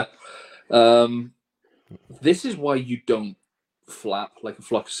 Yeah. This is why you don't flap like a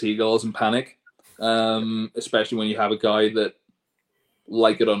flock of seagulls and panic, especially when you have a guy that,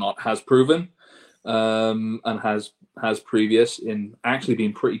 like it or not, has proven and has previous in actually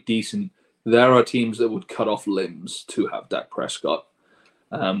being pretty decent. There are teams that would cut off limbs to have Dak Prescott.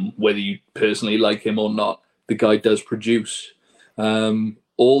 Whether you personally like him or not, the guy does produce.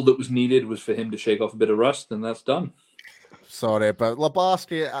 All that was needed was for him to shake off a bit of rust, and that's done. Sorry, but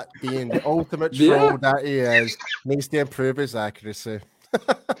Labarsky, being the ultimate troll that he is, needs to improve his accuracy.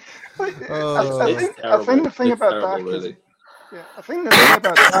 I think the thing about Dak is, I think the thing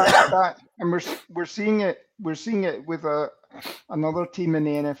about Dak, and we're seeing it with another team in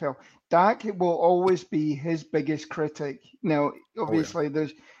the NFL. Dak will always be his biggest critic. Now, obviously,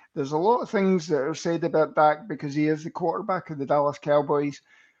 there's a lot of things that are said about Dak because he is the quarterback of the Dallas Cowboys,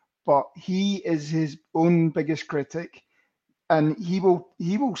 but he is his own biggest critic. And he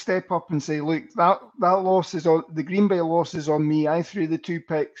will step up and say, look, that loss is on the Green Bay loss is on me. I threw the 2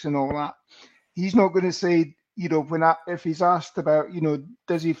 picks and all that. He's not going to say, if he's asked about,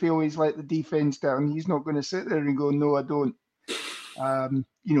 does he feel he's let the defense down? He's not going to sit there and go, no, I don't. But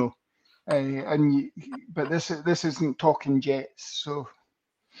this isn't talking Jets. So,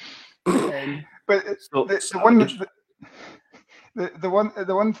 but the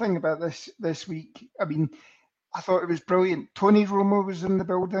one thing about this week, I mean, I thought it was brilliant. Tony Romo was in the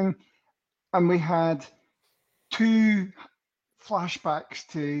building, and we had 2 flashbacks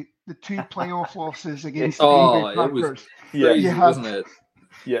to the 2 playoff losses against the Green Bay Packers. Crazy, wasn't it?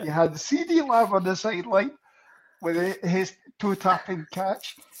 Yeah. You had CeeDee Lamb on the sideline with his toe-tapping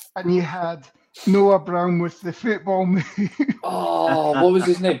catch, and you had Noah Brown with the football move. Oh, what was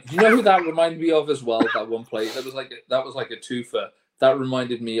his name? Do you know who that reminded me of as well? That one play that was like a twofer. That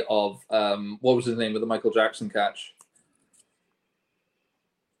reminded me of what was his name with the Michael Jackson catch?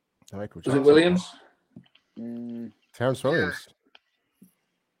 Was it Williams? Terrence Williams.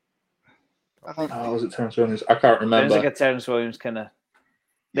 Was it Terrence Williams? I can't remember. Sounds like a Terrence Williams kind of.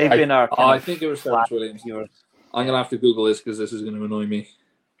 They've been our. I think it was Terrence Williams. I'm gonna have to Google this because this is going to annoy me.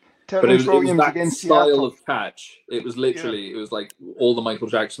 But it was that style of catch. It was literally, it was like all the Michael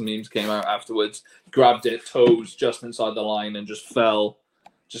Jackson memes came out afterwards. Grabbed it, toes just inside the line, and just fell,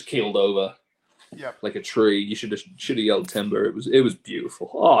 just keeled over, like a tree. You should have yelled timber. It was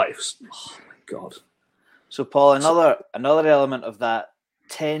beautiful. Oh my god. So Paul, another element of that,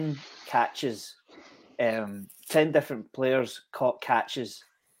 10 catches, 10 different players caught catches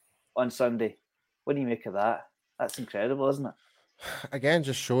on Sunday. What do you make of that? That's incredible, isn't it? Again,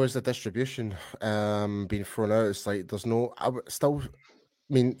 just shows the distribution being thrown out. It's like there's no.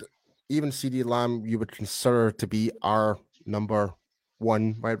 Even CeeDee Lamb you would consider to be our number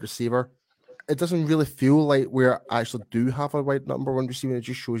 1 wide receiver. It doesn't really feel like we actually do have a number 1 receiver. It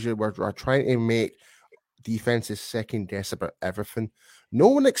just shows you we're trying to make defenses second guess about everything. No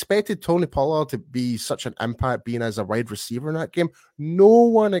one expected Tony Pollard to be such an impact being as a wide receiver in that game. No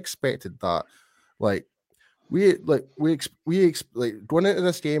one expected that. We going into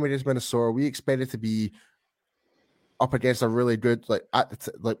this game against Minnesota, we expected to be up against a really good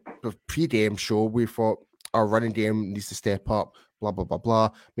the pre-game show. We thought our running game needs to step up. Blah blah blah blah.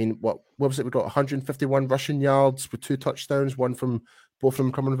 I mean, what was it? We got 151 rushing yards with 2 touchdowns, both of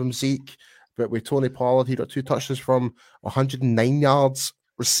them coming from Zeke. But with Tony Pollard, he got 2 touchdowns from 109 yards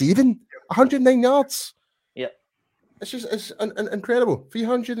receiving. 109 yards. Yeah, it's incredible.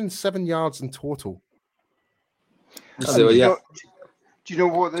 307 yards in total. So, do you know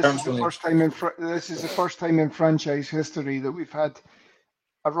what? This is the first time in franchise history that we've had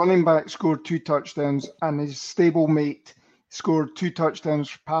a running back scored 2 touchdowns and his stablemate scored 2 touchdowns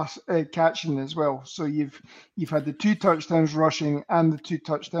for catching as well. So you've had the 2 touchdowns rushing and the 2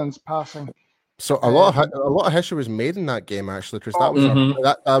 touchdowns passing. So a lot of history was made in that game actually, because that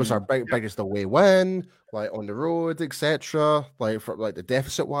was our biggest away win, like on the road, etc. Like for the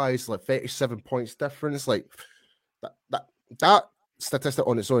deficit wise, 37 points difference, that statistic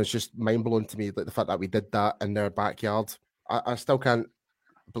on its own is just mind blowing to me. Like the fact that we did that in their backyard, I still can't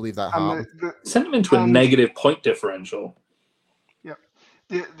believe that happened. Sent them into a negative point differential. Yeah,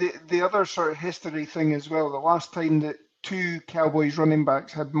 the other sort of history thing as well. The last time that 2 Cowboys running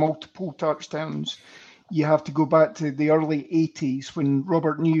backs had multiple touchdowns, you have to go back to the early 80s when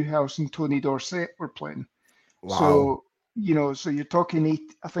Robert Newhouse and Tony Dorsett were playing. Wow. So so you're talking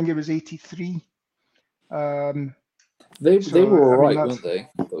I think it was 83. They were all right, weren't they?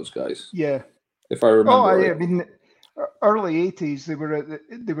 Those guys. Yeah. If I remember. I mean, early 80s they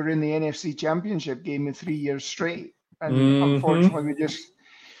were in the NFC Championship game in 3 years straight, and unfortunately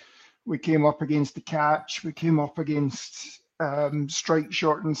we came up against the catch. We came up against strike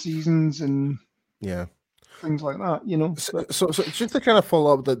shortened seasons and things like that. So just to kind of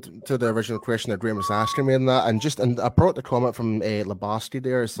follow up to the original question that Graham was asking me, and I brought the comment from Labasky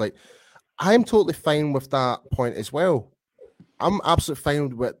there. It's like, I'm totally fine with that point as well. I'm absolutely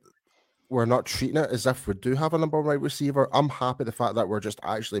fine with we're not treating it as if we do have a number 1 wide receiver. I'm happy with the fact that we're just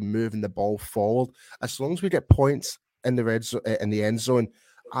actually moving the ball forward. As long as we get points in the end zone,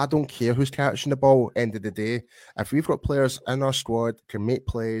 I don't care who's catching the ball. End of the day, if we've got players in our squad can make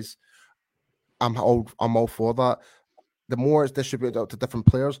plays, I'm all for that. The more it's distributed out to different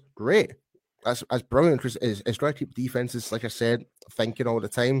players, great. That's brilliant, because it's going to keep defenses, like I said, thinking all the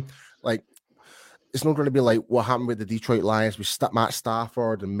time. Like, it's not going to be like what happened with the Detroit Lions with Matt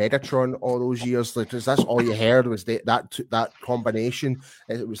Stafford and Megatron all those years. Because that's all you heard was that combination.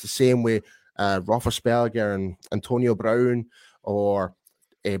 It was the same with Roethlisberger and Antonio Brown, or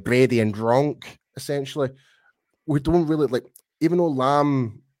Brady and Gronk. Essentially, we don't really even though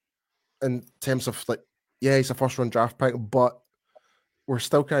Lamb, in terms of he's a first-round draft pick, but we're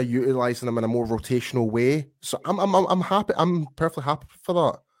still kind of utilizing them in a more rotational way. So I'm happy. I'm perfectly happy for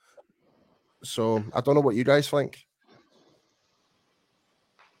that. So I don't know what you guys think.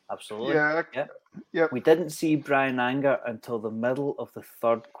 Absolutely. Yeah. We didn't see Bryan Anger until the middle of the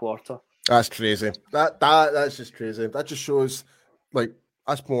third quarter. That's crazy. That's just crazy. That just shows, like,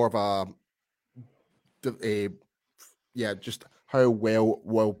 that's more of just how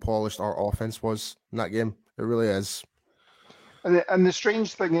well polished our offense was in that game. It really is. And the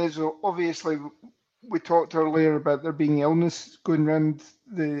strange thing is, obviously, we talked earlier about there being illness going around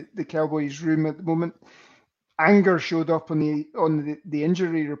the Cowboys room at the moment. Anger showed up on the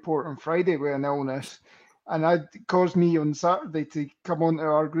injury report on Friday with an illness, and it caused me on Saturday to come onto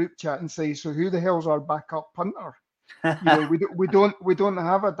our group chat and say, "So who the hell's our backup punter?" We don't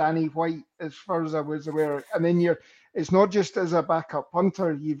have a Danny White as far as I was aware. And then it's not just as a backup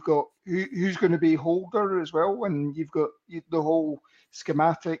punter. You've got who's going to be holder as well, and you've got the whole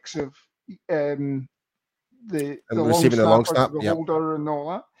schematics of the receiving the long snap, the holder and all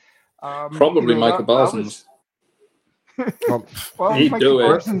that. Probably Michael Parsons. Well, Michael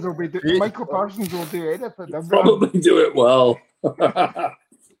Parsons will do anything. Probably do it well.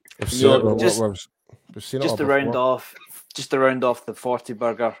 Just to round off the 40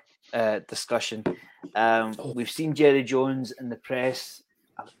 burger discussion, we've seen Jerry Jones in the press.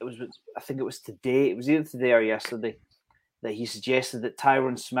 I think it was today. It was either today or yesterday that he suggested that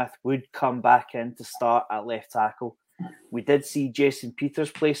Tyron Smith would come back in to start at left tackle. We did see Jason Peters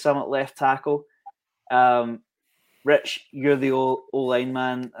play some at left tackle. Rich, you're the O-line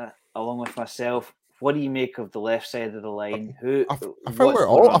man, along with myself. What do you make of the left side of the line? I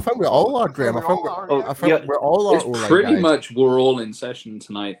think we all are, Graham. I think we're all our O-line pretty guys. much we're all in session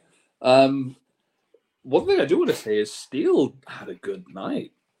tonight. One thing I do want to say is Steele had a good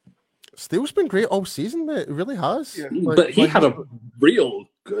night. Steele's been great all season, mate. It really has. Yeah. But he had a real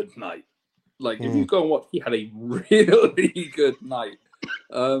good night. Like, if you go and watch, he had a really good night.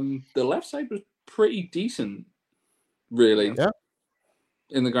 The left side was pretty decent, really,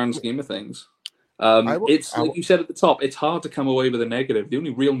 in the grand scheme of things. It's like you said at the top, it's hard to come away with a negative. The only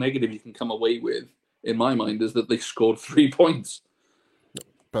real negative you can come away with, in my mind, is that they scored 3 points.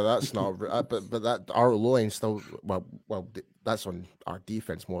 But that's not. But that our line still. Well, that's on our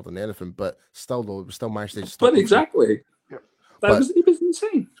defense more than anything. But still, though, we still managed to. But exactly, it was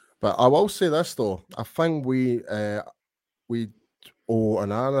insane. But I will say this though, I think we owe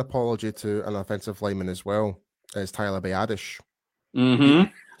an apology to an offensive lineman as well as Tyler Biadasz.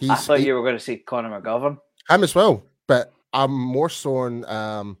 Mm-hmm. I thought you were going to say Connor McGovern. Him as well, but I'm more so on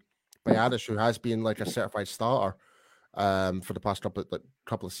Biadasz, who has been like a certified starter for the past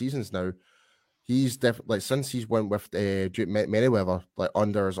couple of seasons now. He's definitely, like, since he's went with Duke Manyweather, like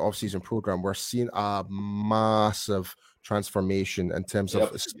under his off-season program, we're seeing a massive transformation in terms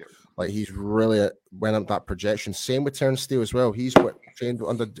of like he's really went up that projection. Same with Terrence Steele as well. He's trained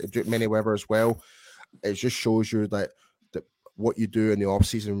under Duke Manyweather as well. It just shows you that what you do in the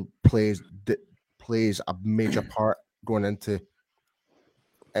off-season plays a major part going into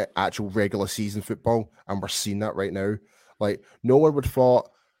actual regular season football, and we're seeing that right now. Like, no one would thought,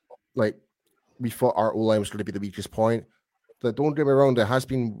 like, we thought our O-line was going to be the weakest point. But don't get me wrong, there has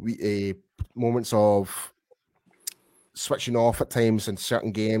been moments of switching off at times in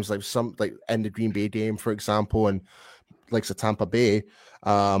certain games, like in the Green Bay game, for example, and like the Tampa Bay.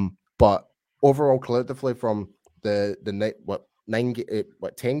 But overall, collectively, from the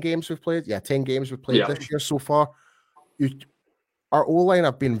 10 games we've played, 10 games we've played this year so far, our O-line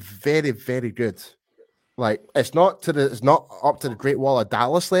have been very, very good. Like, it's not up to the Great Wall of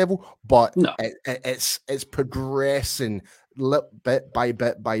Dallas level, but it's progressing bit by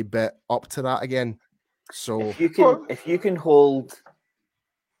bit up to that again. So if you can hold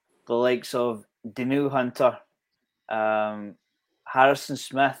the likes of Danu Hunter, Harrison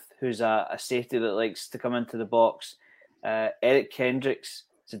Smith, who's a safety that likes to come into the box, Eric Kendricks,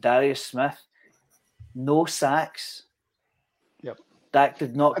 Zadarius Smith, no sacks. Yep. Dak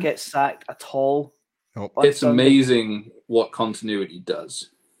did not get sacked at all. Nope. It's amazing what continuity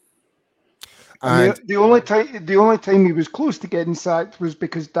does. And the only time he was close to getting sacked was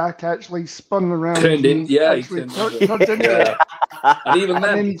because Dak actually spun around. Turned in, And even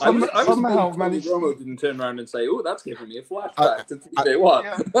then, somehow Romo didn't turn around and say, "Oh, that's giving me a flashback to TJ Watt."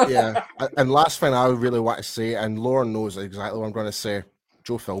 Yeah. And last thing I really want to say, and Lauren knows exactly what I'm going to say,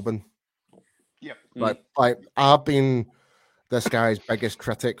 Joe Philbin. Yep. Like I've been this guy's biggest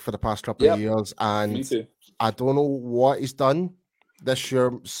critic for the past couple of years, and me too. I don't know what he's done this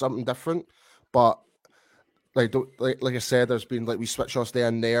year, something different. But like I said, there's been we switch us there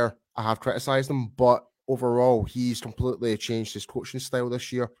and there. I have criticized him, but overall, he's completely changed his coaching style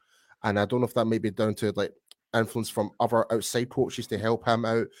this year. And I don't know if that may be down to influence from other outside coaches to help him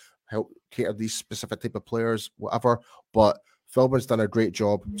out, help cater these specific type of players, whatever. But Philbin's done a great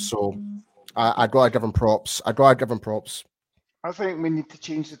job. So I'd gotta give him props. I think we need to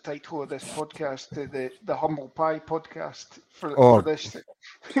change the title of this podcast to the Humble Pie Podcast for this.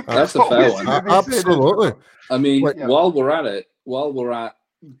 That's a fair one. Absolutely. I mean, while we're at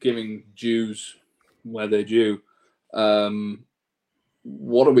giving dues where they're due,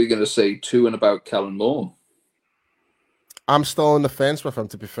 what are we going to say to and about Kellen Moore? I'm still on the fence with him,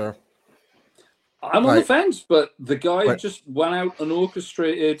 to be fair. I'm on the fence, but the guy just went out and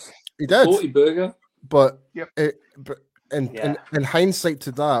orchestrated he did 40 burger. But in hindsight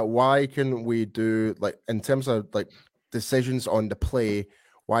to that, why couldn't we do, like, in terms of like decisions on the play,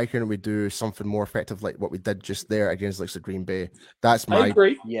 why couldn't we do something more effective like what we did just there against like the Green Bay? That's my I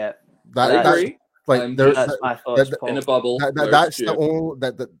agree. Yeah. I agree. Like that's my thoughts in a bubble. That's the only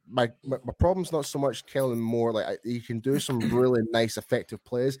my problem's not so much Kellen Moore. Like he can do some really nice, effective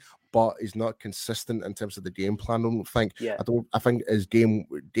plays, but he's not consistent in terms of the game plan. I don't think. Yeah. I think his game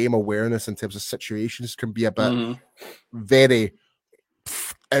awareness in terms of situations can be a bit very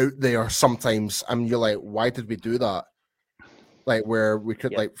out there sometimes. I mean, you're like, why did we do that? Like where we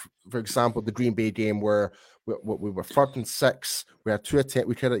could, like, for example, the Green Bay game where we were 3rd and 6. We had 2 attempts.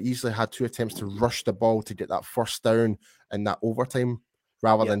 We could have easily had 2 attempts to rush the ball to get that first down in that overtime,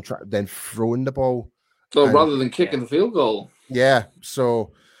 rather than throwing the ball. So rather than kicking the field goal. Yeah.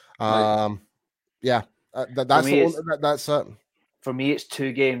 So, that's it. For me, it's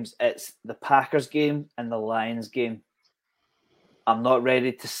 2 games. It's the Packers game and the Lions game. I'm not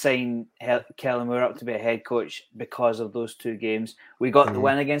ready to sign Kellen Moore up to be a head coach because of those 2 games. We got the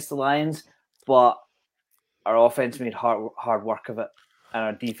win against the Lions, but our offense made hard work of it, and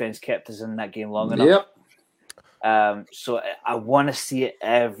our defense kept us in that game long enough. Yep. So I want to see it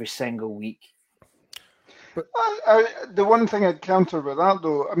every single week. But the one thing I'd counter with that,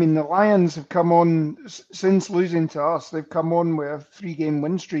 though, I mean, the Lions have come on since losing to us. They've come on with a 3-game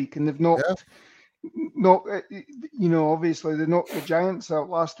win streak, and they've knocked, obviously they knocked the Giants out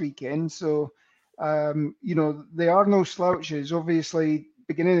last weekend. So, they are no slouches. Obviously,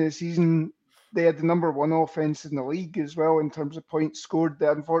 beginning of the season, they had the number 1 offense in the league as well in terms of points scored.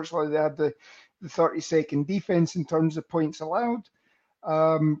 Unfortunately, they had the 32nd defense in terms of points allowed.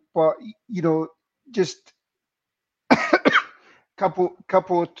 But just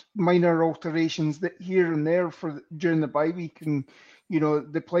couple of minor alterations that here and there during the bye week, and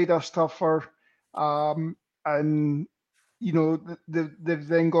they played us tougher, and they've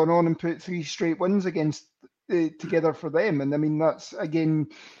then gone on and put 3 straight wins against together for them. And I mean, that's again.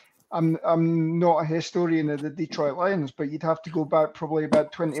 I'm not a historian of the Detroit Lions, but you'd have to go back probably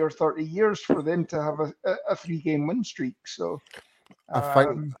about 20 or 30 years for them to have a 3-game win streak. So I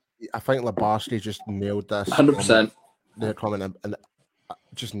think Labarsky just nailed this. 100%. They're coming and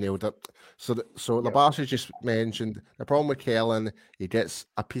just nailed it. So Labarsky just mentioned the problem with Kellen. He gets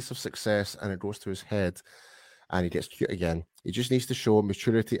a piece of success and it goes to his head, and he gets cute again. He just needs to show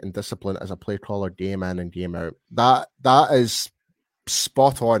maturity and discipline as a play caller, game in and game out. That is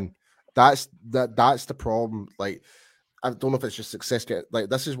spot on. That's the problem. Like, I don't know if it's just success. Like,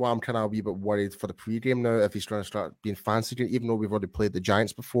 this is why I'm kind of a wee bit worried for the pregame now. If he's trying to start being fancy, even though we've already played the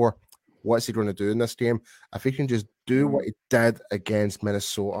Giants before, what's he going to do in this game? If he can just do what he did against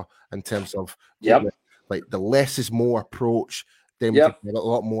Minnesota in terms of like the less is more approach, then we can have a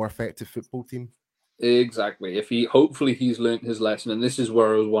lot more effective football team. Exactly. Hopefully he's learned his lesson, and this is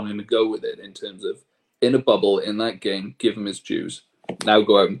where I was wanting to go with it in terms of in a bubble in that game, give him his dues. Now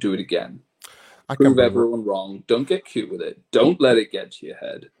go out and do it again. Prove everyone wrong. Don't get cute with it. Don't let it get to your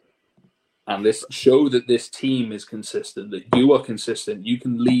head. And show that this team is consistent, that you are consistent. You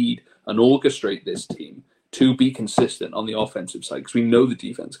can lead and orchestrate this team to be consistent on the offensive side, because we know the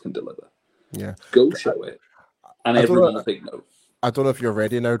defense can deliver. Yeah. Go show it. And everyone will take note. I don't know if you're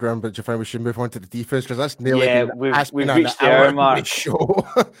ready now, Graham, but do you find we should move on to the defense? Because that's nearly we've reached the hour mark. Show.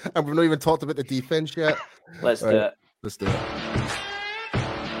 And we've not even talked about the defense yet. Let's do it. Let's do it.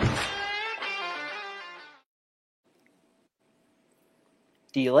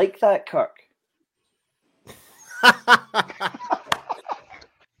 Do you like that, Kirk?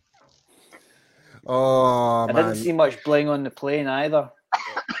 Oh, man. I didn't see much bling on the plane either.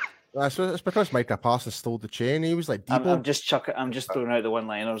 It's because Micah Parsons stole the chain. He was like, I'm just throwing out the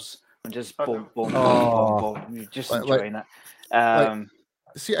one-liners. I'm just boom, boom, boom. You're just enjoying it.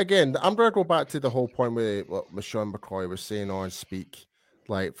 See, again, I'm going to go back to the whole point with what Sean McCoy was saying on Speak.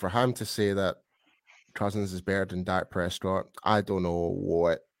 Like, for him to say that Cousins is better than Dak Prescott, I don't know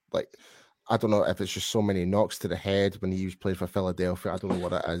what. Like, I don't know if it's just so many knocks to the head when he was playing for Philadelphia. I don't know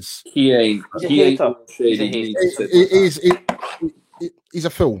what it is. He ain't. He's a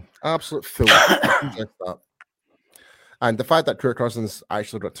fool. Absolute fool. And the fact that Kirk Cousins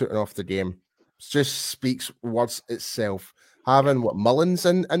actually got taken off the game just speaks words itself. Having Mullins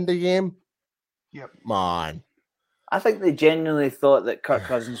in the game, yep, man. I think they genuinely thought that Kirk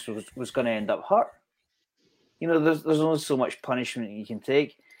Cousins was going to end up hurt. You know, there's only so much punishment you can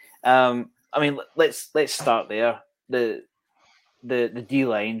take. I mean, let's start there. The D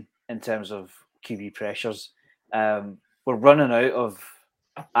line in terms of QB pressures, we're running out of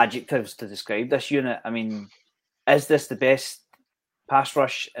adjectives to describe this unit. I mean, is this the best pass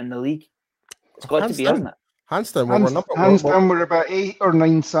rush in the league? It's got to be, isn't it? Hands down, we're about 8 or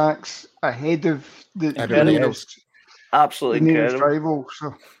 9 sacks ahead of the nearest, absolutely nearest rival.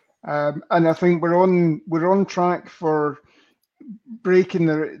 So, and I think we're on track for breaking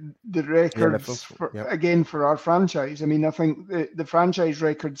the records again for our franchise. I mean, I think the franchise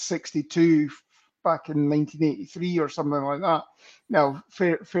record 62 back in 1983 or something like that. Now,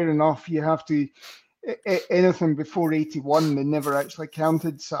 fair enough. You have to anything before 81, they never actually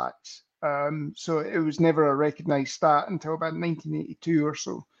counted sacks. So it was never a recognised stat until about 1982 or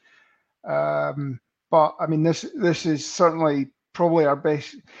so. But I mean, this is certainly probably our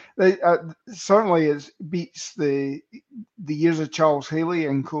best. Certainly, it beats the years of Charles Haley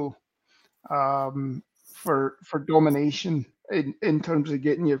and co. For domination in terms of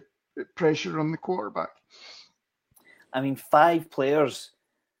getting your pressure on the quarterback. I mean, 5 players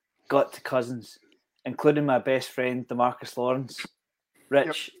got to Cousins, including my best friend DeMarcus Lawrence.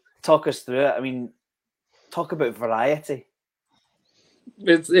 Rich, talk us through it. I mean, talk about variety.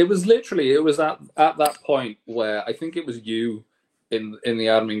 It was literally at that point where I think it was you in the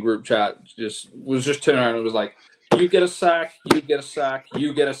admin group chat just turning around and was like, you get a sack, you get a sack,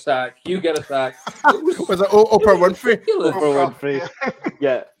 you get a sack, you get a sack. Was it Oprah Winfrey? Oprah Winfrey.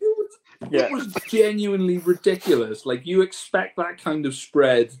 Yeah. It was genuinely ridiculous. Like, you expect that kind of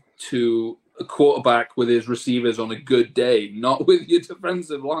spread to a quarterback with his receivers on a good day, not with your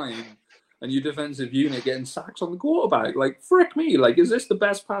defensive line and your defensive unit getting sacks on the quarterback. Like, frick me. Like, is this the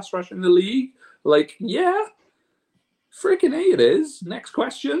best pass rush in the league? Like, yeah. Frickin' A, it is. Next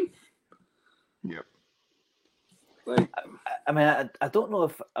question. Yep. Like, I mean, I don't know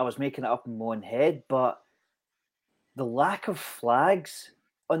if I was making it up in my own head, but the lack of flags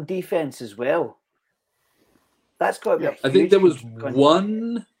on defense as well. That's got to be. I think there was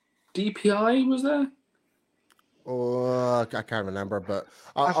one DPI, was there? Oh, I can't remember, but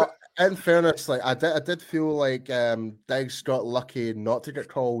in fairness, like I did feel like Diggs got lucky not to get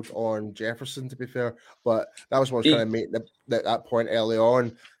called on Jefferson. To be fair, but that was what I was trying to make that point early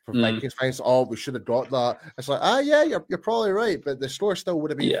on for Vikings fans. Oh, we should have got that. It's like, yeah, you're probably right, but the score still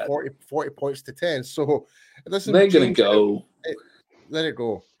would have been 40 points to 10. So they're going to go. Let it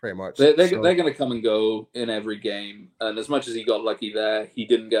go, pretty much. They're going to come and go in every game. And as much as he got lucky there, he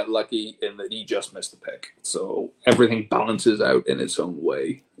didn't get lucky in that he just missed the pick. So everything balances out in its own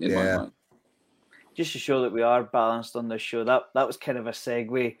way, in my mind. Just to show that we are balanced on this show, that was kind of a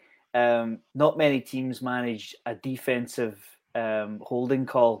segue. Not many teams managed a defensive holding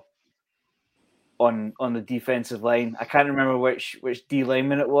call on the defensive line. I can't remember which D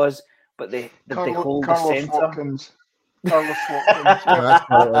lineman it was, but they hold the center. Carlos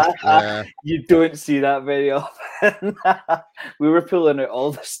Watkins. You don't see that very often. We were pulling out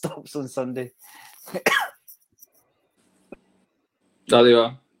all the stops on Sunday. There they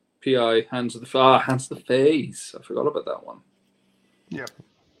are. PI, hands to the face. I forgot about that one. Yeah.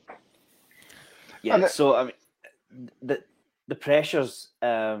 Yeah, so I mean the pressures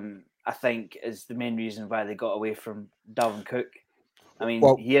I think is the main reason why they got away from Dalvin Cook. I mean,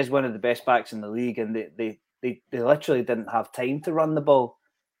 he is one of the best backs in the league, and they literally didn't have time to run the ball.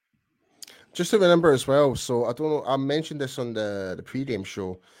 Just to remember as well, so I don't know, I mentioned this on the pregame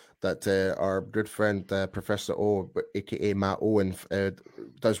show that our good friend Professor O, aka Matt Owen,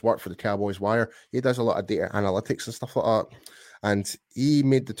 does work for the Cowboys Wire. He does a lot of data analytics and stuff like that. And he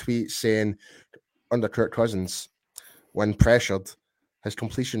made the tweet saying under Kirk Cousins, when pressured, his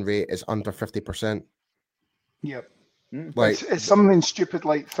completion rate is under 50%. Yep. Like it's something stupid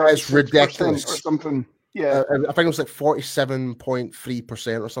like 30%. It's ridiculous or something. Yeah, I think it was like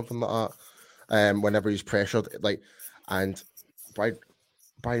 47.3% or something like that. Whenever he's pressured, like, and by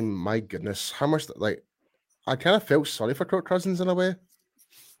my goodness, how much like I kind of felt sorry for Kirk Cousins in a way.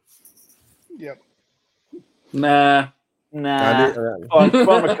 Yep. Nah.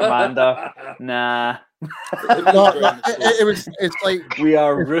 Former commander. Nah. It's like we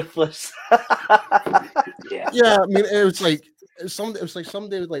are ruthless. Yeah, I mean, it was like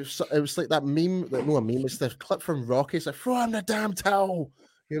that meme. Like, no, a meme. It's the clip from Rocky. It's like, throw him the damn towel.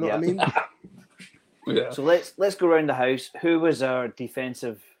 You know what I mean? Yeah. So let's go around the house. Who was our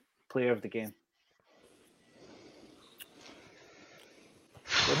defensive player of the game?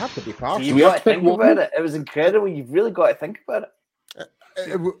 It would have to be partial. You've got to think about it. It was incredible. You've really got to think about it.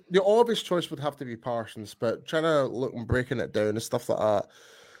 The obvious choice would have to be Parsons, but trying to look and breaking it down and stuff like that.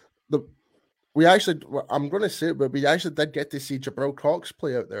 I'm going to say it, but we actually did get to see Jabril Cox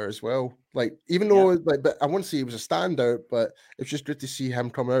play out there as well. Like, even though, but I wouldn't say he was a standout, but it's just good to see him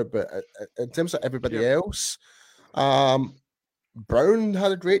come out. But in terms of everybody else, Brown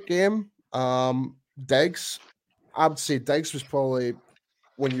had a great game. Diggs, I would say Diggs was probably,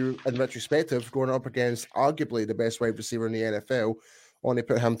 when you in retrospective, going up against arguably the best wide receiver in the NFL. Only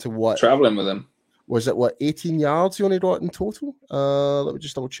put him to what? Traveling with him. Was it 18 yards he only got in total? Let me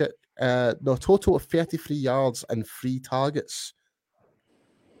just double check. No, total of 33 yards and 3 targets.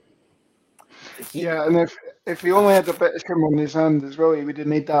 Yeah, and if he only had a bit of him on his hand as well, he would have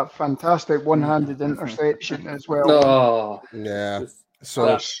made that fantastic one-handed interception as well. Oh, yeah.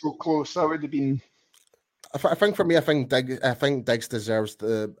 So close. That would have been. I think for me, I think Diggs deserves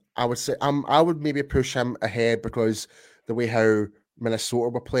the. I would say I would maybe push him ahead because the way how Minnesota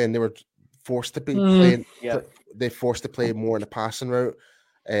were playing, they were forced to be playing. Yeah. They forced to play more in the passing route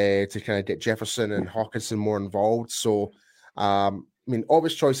to kind of get Jefferson and Hawkinson more involved. So, I mean,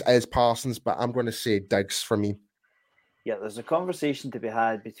 obvious choice is Parsons, but I'm going to say Diggs for me. Yeah, there's a conversation to be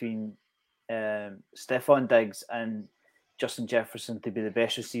had between Stephon Diggs and Justin Jefferson to be the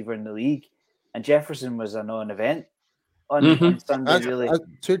best receiver in the league, and Jefferson was a non-event on Sunday. Really,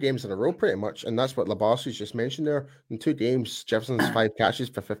 2 games in a row, pretty much, and that's what Labasse's just mentioned there. In 2 games, Jefferson's 5 catches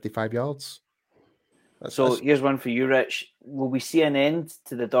for 55 yards. Here's one for you, Rich. Will we see an end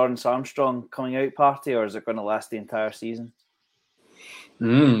to the Dorrance Armstrong coming out party, or is it going to last the entire season?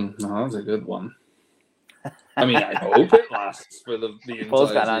 No, that's a good one. I mean, I hope it lasts for the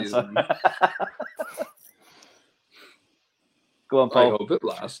entire season. Go on, Paul. I hope it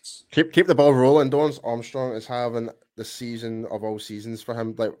lasts. Keep the ball rolling. Dorrance Armstrong is having the season of all seasons for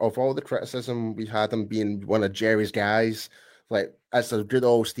him. Like, of all the criticism, we had him being one of Jerry's guys. Like, as a good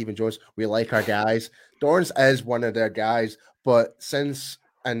old Stephen Jones, we like our guys. Dorrance is one of their guys, but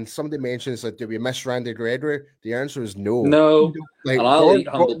and somebody mentions that, do we miss Randy Gregory? The answer is no. No. Like, and I'll eat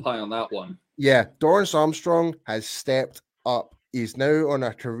humble pie on that one. Yeah, Dorrance Armstrong has stepped up. He's now on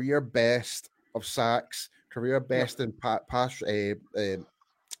a career best of sacks, career best in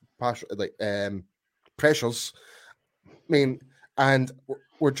pressures. I mean, and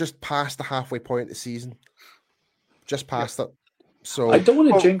we're just past the halfway point of the season. Just past it. So I don't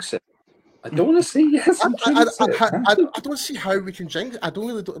want to jinx it. I don't want to say yes. I don't see how we can jinx it. I don't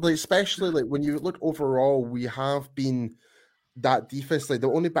really like, especially like when you look overall, we have been that defense. Like, the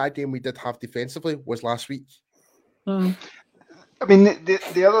only bad game we did have defensively was last week. I mean,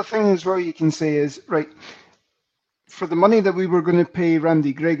 the other thing as well you can say is, right, for the money that we were going to pay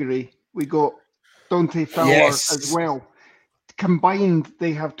Randy Gregory, we got Dante Fowler as well. Combined,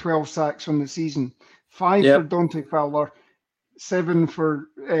 they have 12 sacks on the season. 5 for Dante Fowler, 7 for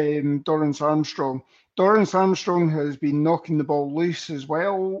Dorrance Armstrong. Dorrance Armstrong has been knocking the ball loose as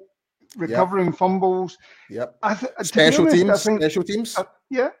well, recovering fumbles. Yep. Special teams.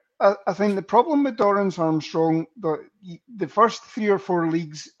 I think the problem with Dorrance Armstrong, the first 3 or 4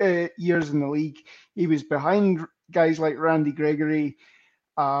 years in the league, he was behind guys like Randy Gregory,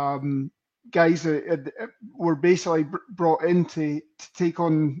 guys that were basically brought in to take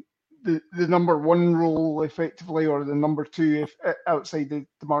on the number 1 role effectively, or the number 2 outside the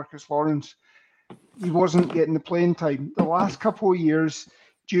DeMarcus Lawrence. He wasn't getting the playing time. The last couple of years,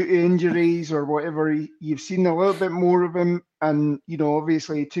 due to injuries or whatever, you've seen a little bit more of him. And, you know,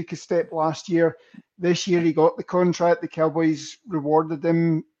 obviously he took a step last year. This year he got the contract. The Cowboys rewarded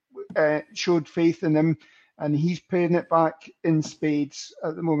him, showed faith in him, and he's paying it back in spades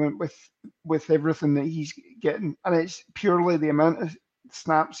at the moment with everything that he's getting. And it's purely the amount of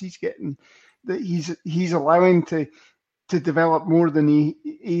snaps he's getting that he's allowing to develop more than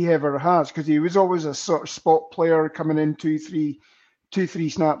he ever has, because he was always a sort of spot player coming in 2-3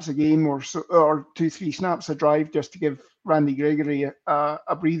 snaps a game or 2-3 snaps a drive just to give Randy Gregory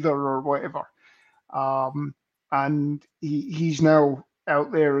a breather or whatever. And he's now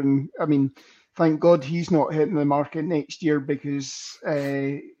out there, and I mean, thank God he's not hitting the market next year, because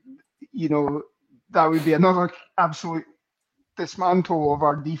you know, that would be another absolute dismantle of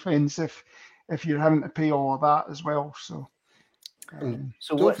our defense if you're having to pay all of that as well. So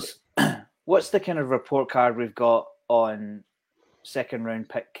what's the kind of report card we've got on second round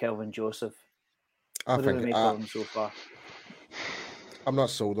pick Kelvin Joseph? What do we make of him so far? I'm not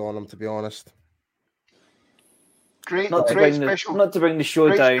sold on him, to be honest. Not to bring the show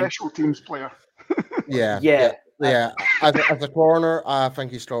down. Special teams player. Yeah. As a corner, I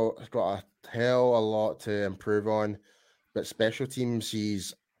think he's got a hell a lot to improve on. but special teams,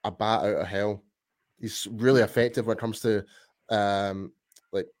 he's a bat out of hell. He's really effective when it comes to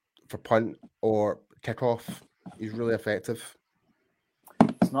like for punt or kickoff. He's really effective.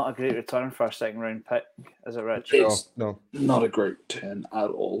 It's not a great return for a second-round pick, is it, Rich? It's not a great return at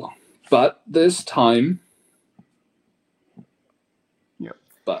all. But this time, yeah.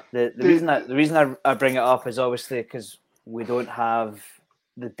 But the reason I bring it up is obviously because we don't have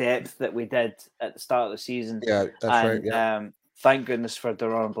the depth that we did at the start of the season. Yeah, that's right. Yeah. Thank goodness for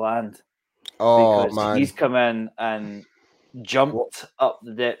DaRon Bland. Oh, because man. He's come in and jumped up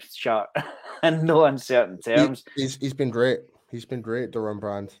the depth chart in no uncertain terms. He's been great. He's been great, DaRon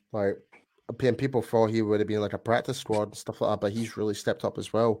Bland. Like, people thought he would have been like a practice squad and stuff like that, but he's really stepped up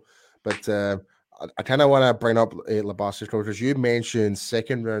as well. But I kind of want to bring up Labas's because you mentioned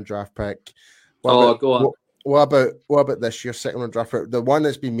second-round draft pick. Go on. What about this year's second-round draft pick? The one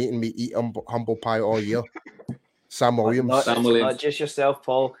that's been making me eat humble pie all year? Sam Williams. Not just yourself,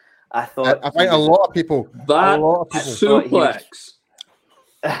 Paul. I thought. I think a lot of people. Suplex.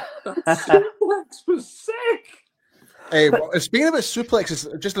 That suplex was sick. Hey, speaking about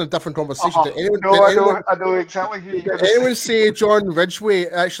suplexes, just in a different conversation. I know exactly who you're going to anyone say John Ridgway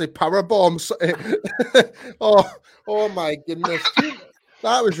actually power bombs? oh my goodness,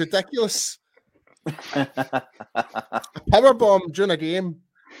 that was ridiculous. Power bomb during a game.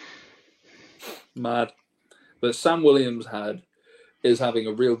 Mad. But Sam Williams is having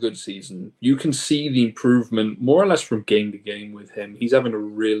a real good season. You can see the improvement more or less from game to game with him. He's having a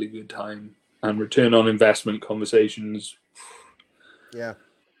really good time. And return on investment conversations. Yeah.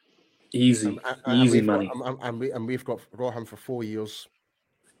 Easy money. And we've got him for 4 years.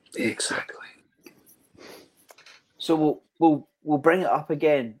 Exactly. So we'll bring it up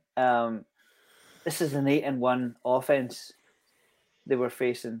again. This is an 8-1 offense they were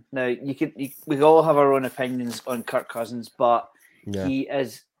facing. Now we all have our own opinions on Kirk Cousins, but he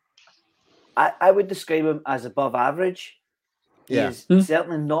is. I would describe him as above average. He's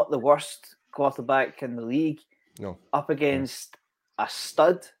certainly not the worst quarterback in the league. No. Up against a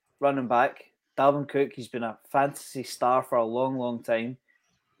stud running back, Dalvin Cook. He's been a fantasy star for a long, long time.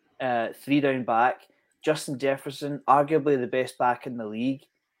 3 down back. Justin Jefferson, arguably the best back in the league.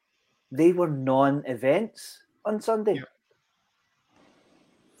 They were non-events on Sunday.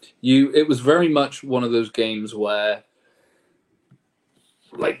 It was very much one of those games where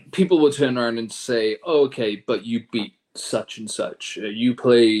like people would turn around and say, oh, okay, but you beat such and such. You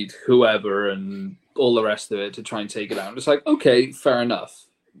played whoever and all the rest of it to try and take it out. It's like, okay, fair enough.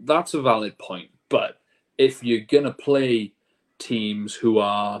 That's a valid point. But if you're going to play teams who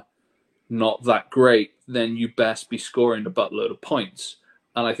are not that great, then you best be scoring a buttload of points.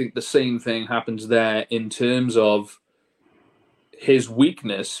 And I think the same thing happens there in terms of his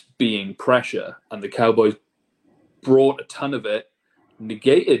weakness being pressure. And the Cowboys brought a ton of it,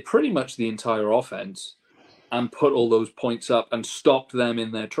 negated pretty much the entire offense, and put all those points up and stopped them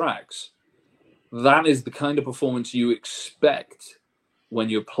in their tracks. That is the kind of performance you expect when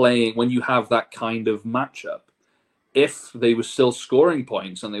you're playing, when you have that kind of matchup. If they were still scoring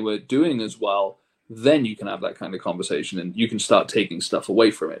points and they were doing as well, then you can have that kind of conversation and you can start taking stuff away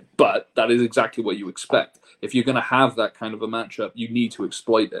from it. But that is exactly what you expect. If you're going to have that kind of a matchup, you need to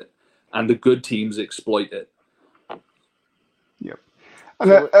exploit it. And the good teams exploit it. Yep.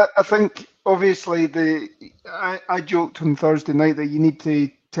 And I think, obviously, I joked on Thursday night that you need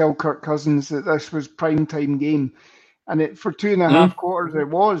to tell Kirk Cousins that this was prime time game, and for 2.5 quarters it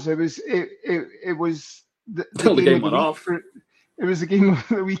was the game went off. It was the game of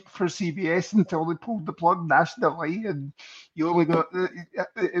the week for CBS until they pulled the plug nationally, and you only got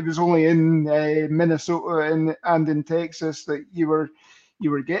it was only in Minnesota and in Texas that you were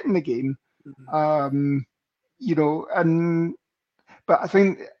getting the game, But I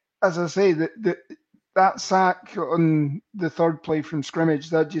think, as I say, that sack on the third play from scrimmage,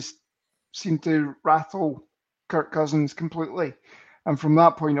 that just seemed to rattle Kirk Cousins completely. And from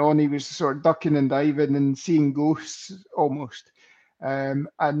that point on, he was sort of ducking and diving and seeing ghosts almost. He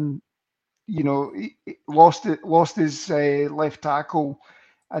lost his left tackle,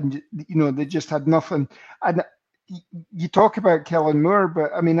 and they just had nothing. And you talk about Kellen Moore,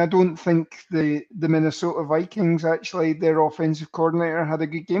 but I mean, I don't think the Minnesota Vikings, actually, their offensive coordinator had a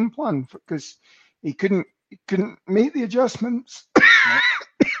good game plan because he couldn't make the adjustments.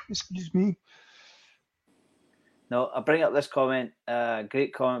 Excuse me. No, I'll bring up this comment.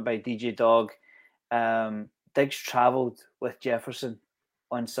 Great comment by DJ Dog. Diggs travelled with Jefferson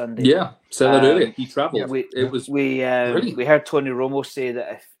on Sunday. Yeah, said that earlier. He travelled. We heard Tony Romo say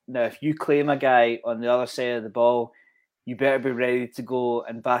that if you claim a guy on the other side of the ball, you better be ready to go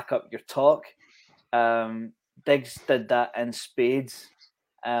and back up your talk. Diggs did that in spades.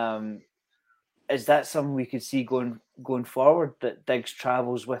 Is that something we could see going forward, that Diggs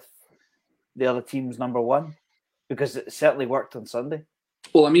travels with the other team's number one? Because it certainly worked on Sunday.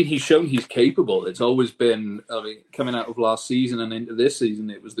 Well, I mean, he's shown he's capable. It's always been, I mean, coming out of last season and into this season,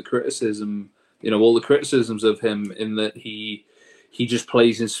 it was the criticism, all the criticisms of him in that he just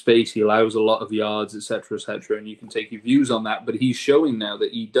plays in space, he allows a lot of yards, etc., and you can take your views on that. But he's showing now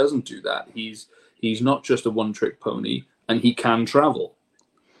that he doesn't do that. He's not just a one-trick pony, and he can travel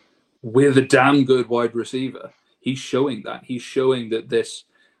with a damn good wide receiver. He's showing that. He's showing that this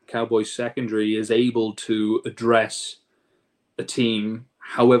Cowboys secondary is able to address a team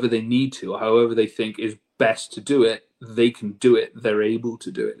however they need to, however they think is best to do it. They can do it. They're able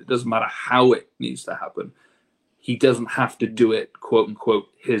to do it. It doesn't matter how it needs to happen. He doesn't have to do it, quote unquote,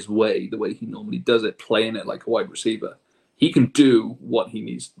 his way, the way he normally does it, playing it like a wide receiver. He can do what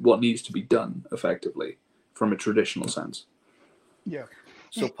needs to be done effectively from a traditional sense. Yeah.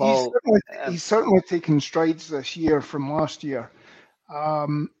 So Paul, he's certainly taken strides this year from last year.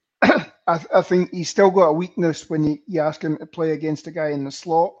 I think he's still got a weakness when you ask him to play against a guy in the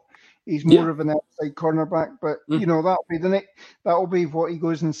slot. He's more of an outside cornerback, but that'll be what he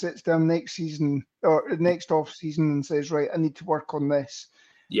goes and sits down next season or next off season and says, right, I need to work on this.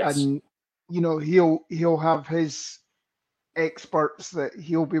 Yes. And he'll have his experts that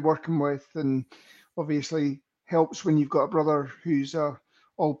he'll be working with, and obviously helps when you've got a brother who's a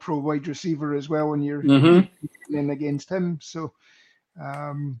all-pro wide receiver as well, and you're in against him. So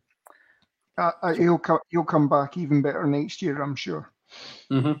he'll come back even better next year, I'm sure.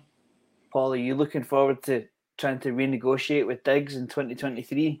 Mm-hmm. Paul, are you looking forward to trying to renegotiate with Diggs in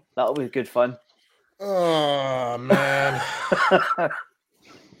 2023? That'll be good fun. Oh, man.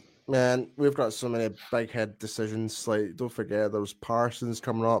 Man, we've got so many big head decisions. Like, don't forget, there was Parsons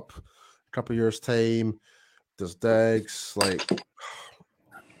coming up a couple of years' time. There's Diggs. Like,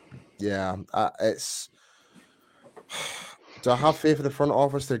 yeah, it's... Do I have faith in the front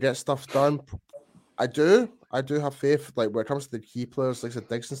office to get stuff done? I do have faith. Like, when it comes to the key players, like the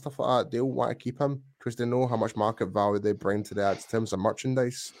Diggs and stuff like that, they'll want to keep him because they know how much market value they bring to that in terms of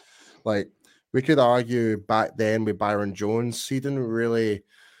merchandise. Like, we could argue back then with Byron Jones, he didn't really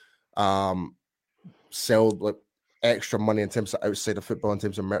sell like extra money in terms of outside of football, in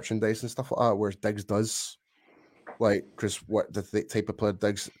terms of merchandise and stuff like that, whereas Diggs does. Like, because what the type of player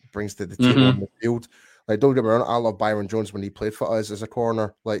Diggs brings to the table on the field. Like, don't get me wrong, I love Byron Jones when he played for us as a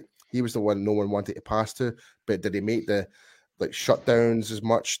corner. Like, he was the one no one wanted to pass to, but did he make the shutdowns as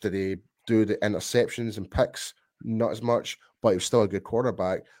much? Did he do the interceptions and picks? Not as much, but he was still a good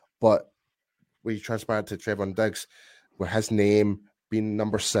quarterback. But when you transpired to Trevon Diggs, with his name being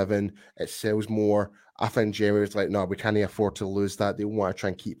number 7, it sells more. I think Jerry was like, no, we can't afford to lose that. They want to try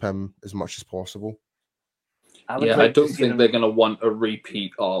and keep him as much as possible. I don't think they're going to want a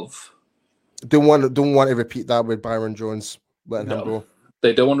repeat of. Don't want to repeat that with Byron Jones letting him go.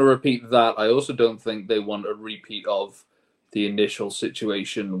 They don't want to repeat that. I also don't think they want a repeat of the initial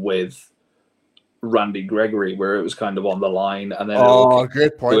situation with Randy Gregory, where it was kind of on the line, and then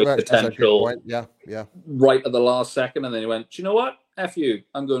great point. Potential, point. Yeah. Right at the last second, and then he went, "Do you know what? F you,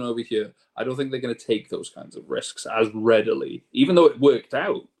 I'm going over here." I don't think they're going to take those kinds of risks as readily, even though it worked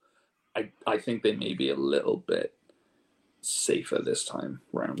out. I think they may be a little bit safer this time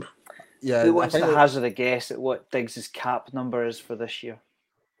round. Yeah, who wants to hazard a guess at what Diggs' cap number is for this year?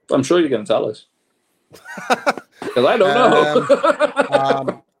 I'm sure you're going to tell us. Because I don't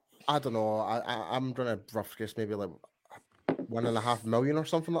know. I don't know. I'm going to rough guess maybe like $1.5 million or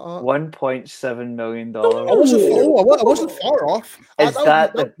something like that. $1.7 million. I wasn't far off.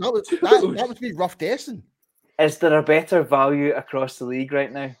 That would be rough guessing. Is there a better value across the league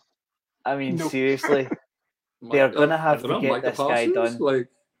right now? I mean, seriously, they're going to have to get this guy done.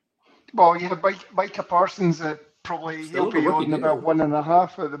 Well, yeah, Micah Parsons, probably he'll be on about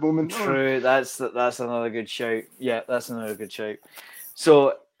 1.5 at the moment. True, that's another good shout. Yeah, that's another good shout.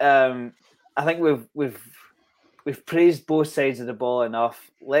 So, I think we've praised both sides of the ball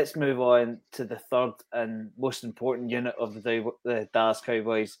enough. Let's move on to the third and most important unit of the Dallas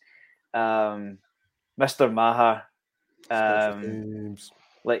Cowboys, Mr. Maher.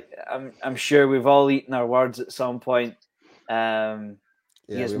 Like, I'm sure we've all eaten our words at some point.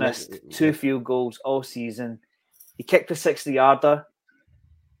 He has missed 2 field goals all season. He kicked a 60-yarder.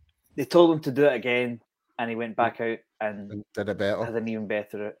 They told him to do it again, and he went back out and did it better. Had an even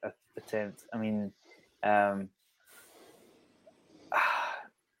better attempt. I mean, I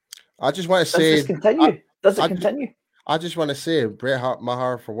just want to say, does it continue? I just want to say, Brett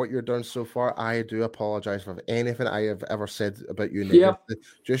Maher, for what you're doing so far, I do apologize for anything I have ever said about you.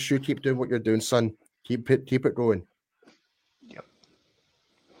 Just you keep doing what you're doing, son. Keep it going. Yep.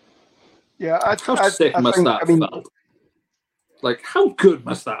 Yeah, how sick must that have felt? Like, how good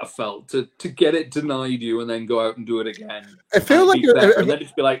must that have felt to get it denied you and then go out and do it again? I feel like and then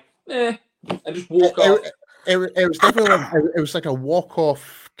just be like, and just walk off. It was definitely it was like a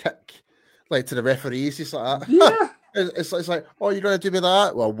walk-off kick, like to the referees. He's like, yeah, it's like, oh, you're gonna do me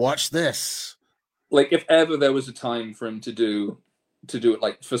that? Well, watch this. Like, if ever there was a time for him to do it,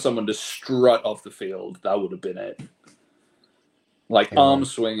 like for someone to strut off the field, that would have been it. Like arm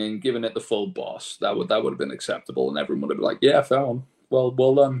swinging, giving it the full boss, that would have been acceptable, and everyone would have been like, "Yeah, fair on. Well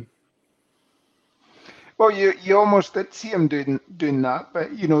done." Well, you almost did see him doing that,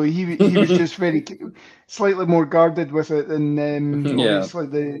 but he was just very slightly more guarded with it than obviously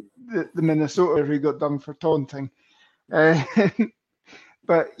the Minnesota who got done for taunting.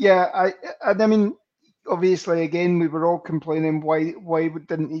 But yeah, I mean, obviously again we were all complaining why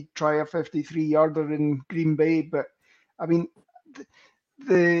didn't he try a 53-yarder in Green Bay, but I mean.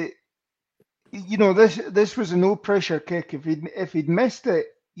 This was a no pressure kick. If he'd missed it,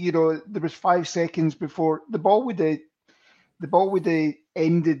 there was 5 seconds before the ball would have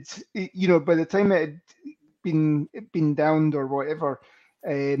ended. By the time it had been downed or whatever,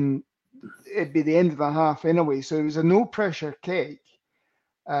 it'd be the end of the half anyway. So it was a no pressure kick.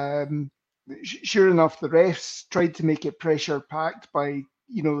 Sure enough, the refs tried to make it pressure packed by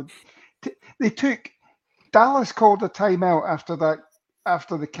they took. Dallas called a timeout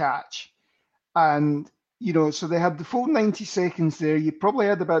after the catch, and so they had the full 90 seconds there. You probably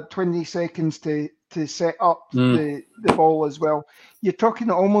had about 20 seconds to set up the ball as well. You're talking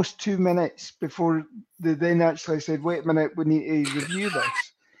almost 2 minutes before they then actually said, "Wait a minute, we need to review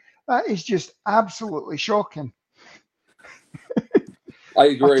this." That is just absolutely shocking. I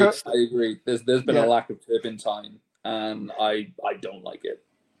agree. There's been a lack of turpentine, and I don't like it.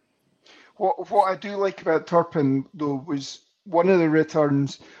 What I do like about Turpin though was one of the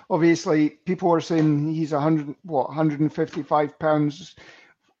returns. Obviously, people were saying he's 155 pounds.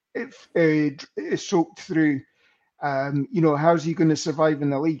 It's soaked through. How's he going to survive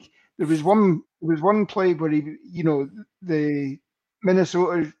in the league? There was one play where the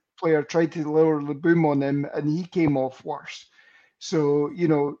Minnesota player tried to lower the boom on him, and he came off worse. So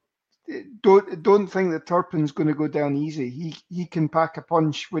don't think that Turpin's going to go down easy. He can pack a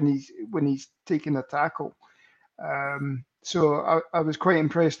punch when he's taking a tackle. So I was quite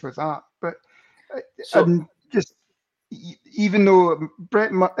impressed with that. But just even though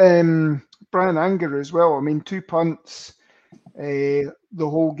Bryan Anger as well. I mean, 2 punts the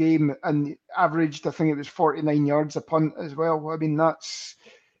whole game and averaged, I think it was 49 yards a punt as well. I mean, that's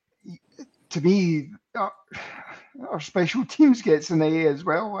to me. Our special teams gets an A as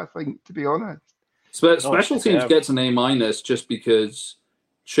well, I think, to be honest. Special teams gets an A- just because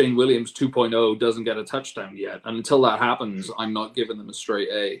Shane Williams 2.0 doesn't get a touchdown yet. And until that happens, I'm not giving them a straight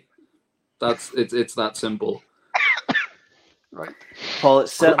A. It's that simple. Right. Paul,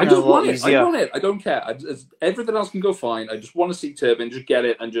 it's certainly I just want it. easier. I want it. I don't care. Everything else can go fine. I just want to see Turpin just get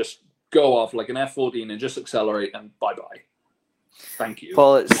it and just go off like an F-14 and just accelerate and bye-bye. Thank you.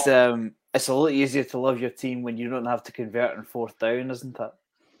 Paul, it's a lot easier to love your team when you don't have to convert on 4th down, isn't it?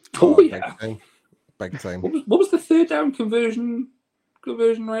 Oh yeah, big time. What was the 3rd down conversion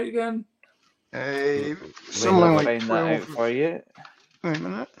rate again? Something like find 12. that out for you. Wait a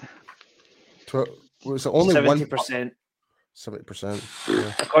minute. Was it only 70%? 70%.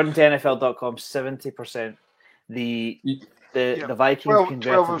 Yeah. According to NFL.com, 70%. The Vikings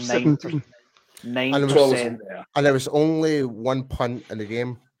converted 9%. And there was only 1 punt in the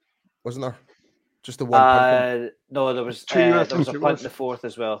game, wasn't there? Just the one punt. No, there was a punt in the 4th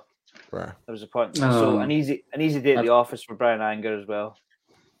as well. Right. There was a punt. So an easy day at the office for Bryan Anger as well.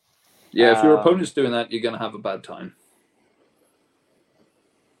 Yeah, if your opponent's doing that, you're going to have a bad time.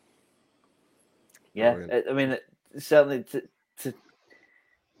 Yeah, I mean, certainly to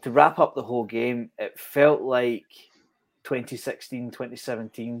wrap up the whole game, it felt like 2016,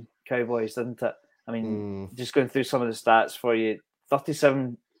 2017 Cowboys, didn't it? I mean, just going through some of the stats for you,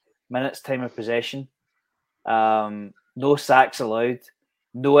 37 minutes time of possession, no sacks allowed,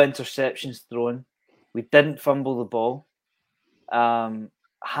 no interceptions thrown. We didn't fumble the ball.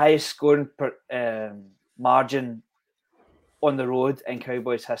 Highest scoring margin on the road in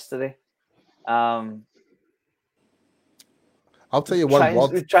Cowboys history. I'll tell you one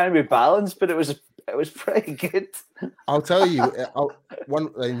word. We're trying to be balanced, but it was pretty good. I'll tell you I'm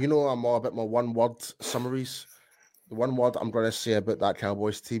all a bit more one-word summaries. The one word I'm going to say about that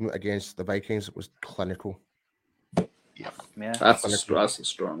Cowboys team against the Vikings was clinical. Yeah, that's a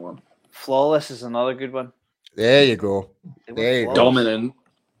strong one. Flawless is another good one. There you go. Dominant.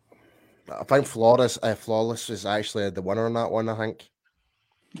 I think Flawless is actually the winner on that one, I think.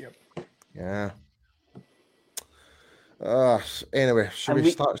 Yep. Yeah. Anyway, should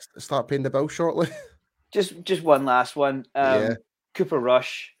we start paying the bill shortly? Just one last one. Cooper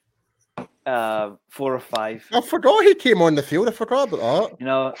Rush, 4 or 5. I forgot he came on the field. I forgot about that. You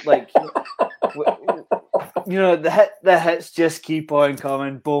know, like the hits just keep on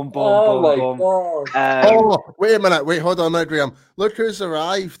coming. Boom, boom, boom, boom. Wait a minute. Wait, hold on a minute, Graham. Look who's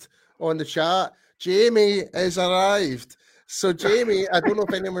arrived on the chat. Jamie has arrived. So Jamie, I don't know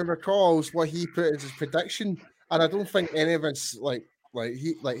if anyone recalls what he put as his prediction, and I don't think any of us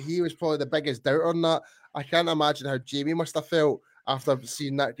he was probably the biggest doubter on that. I can't imagine how Jamie must have felt after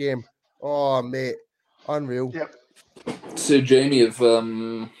seeing that game. Oh, mate, unreal. Yep. So Jamie of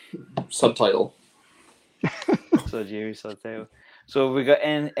subtitle. So Jamie subtitle. So have we got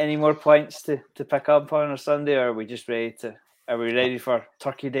any more points to pick up on Sunday, or are we just ready to? Are we ready for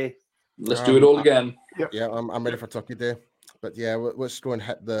Turkey Day? Let's do it all again. Yeah, I'm ready for Turkey Day. But yeah, let's go and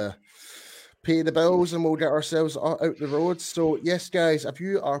pay the bills, and we'll get ourselves out the road. So yes, guys, if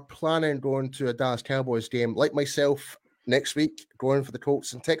you are planning going to a Dallas Cowboys game, like myself, next week, going for the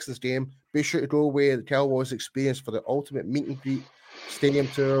Colts and Texans game, be sure to go away the Cowboys experience for the ultimate meet and greet, stadium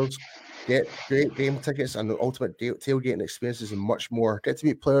tours, get great game tickets, and the ultimate tailgating experiences and much more. Get to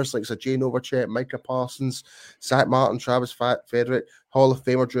meet players like Jay Novacek, Micah Parsons, Zach Martin, Travis Frederick, Hall of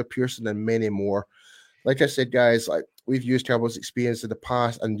Famer Drew Pearson, and many more. Like I said, guys, we've used Cowboys experience in the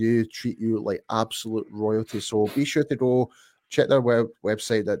past, and they treat you like absolute royalty. So be sure to go check their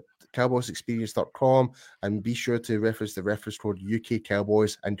website at cowboysexperience.com, and be sure to reference the reference code UK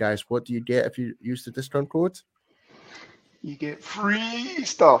Cowboys. And guys, what do you get if you use the discount code? You get free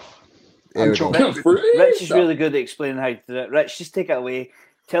stuff. Rich is really good at explaining how to do it. Rich, just take it away.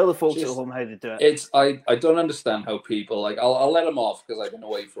 Tell the folks at home how to do it. I don't understand how people I'll let them off because I've been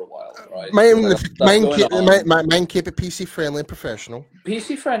away for a while, right? Mine keep it PC friendly and professional.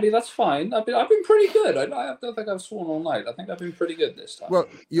 PC friendly, that's fine. I've been pretty good. I don't think I've sworn all night. I think I've been pretty good this time. Well,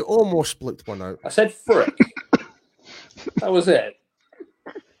 you almost blipped one out. I said frick. That was it.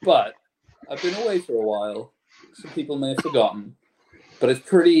 But I've been away for a while. Some people may have forgotten. But it's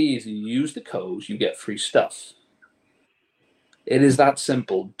pretty easy. You use the codes, you get free stuff. It is that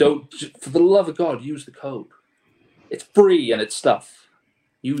simple. Don't, for the love of God, use the code. It's free and it's stuff.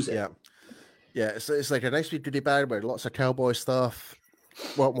 Use it. Yeah. It's like a nice wee goodie bag with lots of cowboy stuff.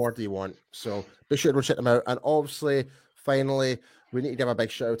 What more do you want? So be sure to go check them out. And obviously, finally, we need to give a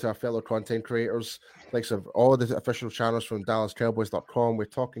big shout out to our fellow content creators, like of all the official channels from DallasCowboys.com. We're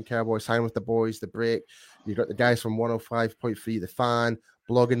talking Cowboys, Hang with the Boys, The Break. You got the guys from 105.3, The Fan,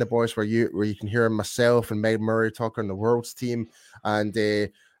 Blogging the Boys, where you can hear myself and Meg Murray talking the World's team, and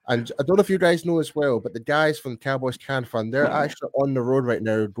I don't know if you guys know as well, but the guys from the Cowboys Can Fun, they're actually on the road right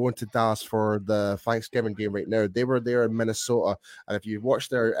now, going to Dallas for the Thanksgiving game right now. They were there in Minnesota, and if you watch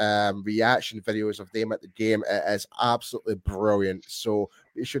their reaction videos of them at the game, it is absolutely brilliant. So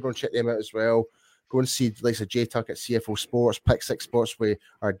you should go and check them out as well. Go and see Lisa J Tuck at CFO Sports, Pick 6 Sports with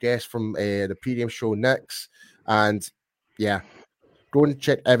our guest from the pregame show, Nix. And yeah, go and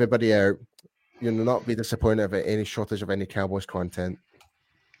check everybody out. You'll not be disappointed about any shortage of any Cowboys content.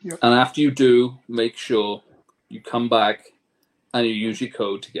 Yep. And after you do, make sure you come back and you use your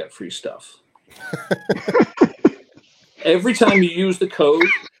code to get free stuff. Every time you use the code,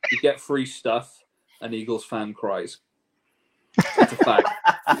 you get free stuff, and Eagles fan cries. That's a fact.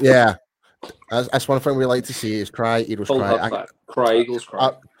 Yeah. That's one thing we like to see is cry, Eagles cry. Cry, Eagles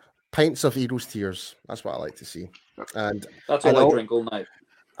cry. Pints of Eagles tears. That's what I like to see. And that's all I drink all night.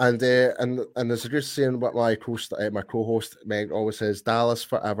 And there's a good saying what my co-host Meg always says: Dallas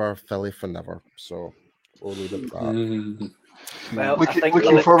forever, Philly for never. So we'll leave it at that. Well,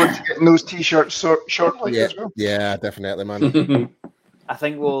 looking forward to getting those t-shirts shortly as well. Yeah, definitely, man. I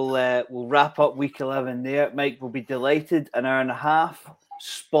think we'll wrap up week 11 there. Mike will be delighted. An hour and a half,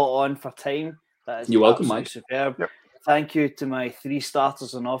 spot on for time. That is You're welcome, Mike. Superb. Yep. Thank you to my 3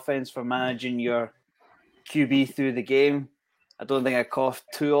 starters on offense for managing your QB through the game. I don't think I coughed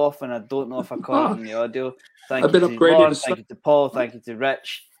too often. I don't know if I caught it in the audio. Thank you to Lauren, thank you to Paul, thank you to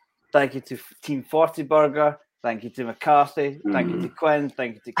Rich, thank you to Team 40 Burger, thank you to McCarthy, thank you to Quinn,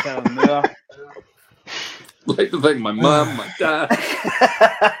 thank you to Kevin Moore. I'd like to thank my mum, my dad.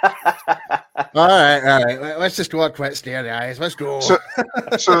 All right. Let's just go on quits there, guys. Let's go.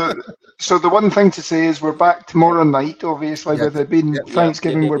 So the one thing to say is we're back tomorrow night. Obviously, with it being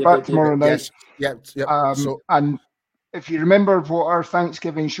Thanksgiving, we're back tomorrow night. Yes. And if you remember what our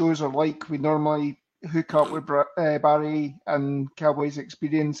Thanksgiving shows are like, we normally hook up with Barry and Cowboys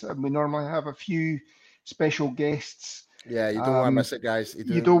Experience, and we normally have a few special guests Yeah, you don't want to miss it, guys.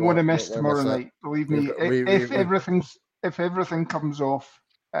 You don't want to miss tomorrow night. Believe me. If everything comes off,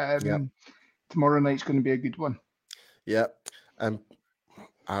 tomorrow night's going to be a good one. Yeah.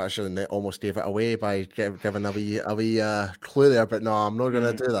 I actually almost gave it away by giving a wee clue there, but no, I'm not going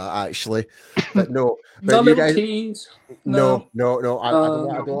to do that actually. But no, but you guys, no. I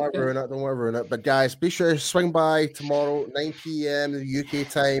don't want to ruin it. Don't want to ruin it. But guys, be sure to swing by tomorrow, 9 p.m. UK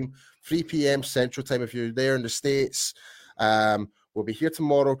time, 3 p.m. Central time if you're there in the States. We'll be here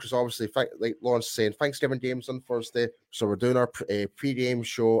tomorrow because obviously, like Lawrence is saying, Thanksgiving games on Thursday, so we're doing our pre-game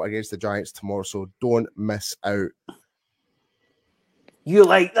show against the Giants tomorrow. So don't miss out. You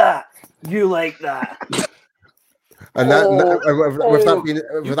like that? You like that? And with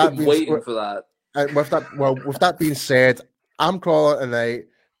that being waiting for that. And with that being said, I'm calling it tonight.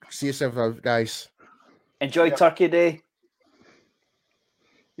 See you soon, guys. Enjoy Turkey Day.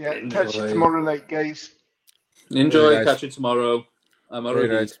 Yeah, catch you tomorrow night, guys. Enjoy. Catch you tomorrow. I'm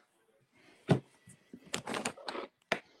already.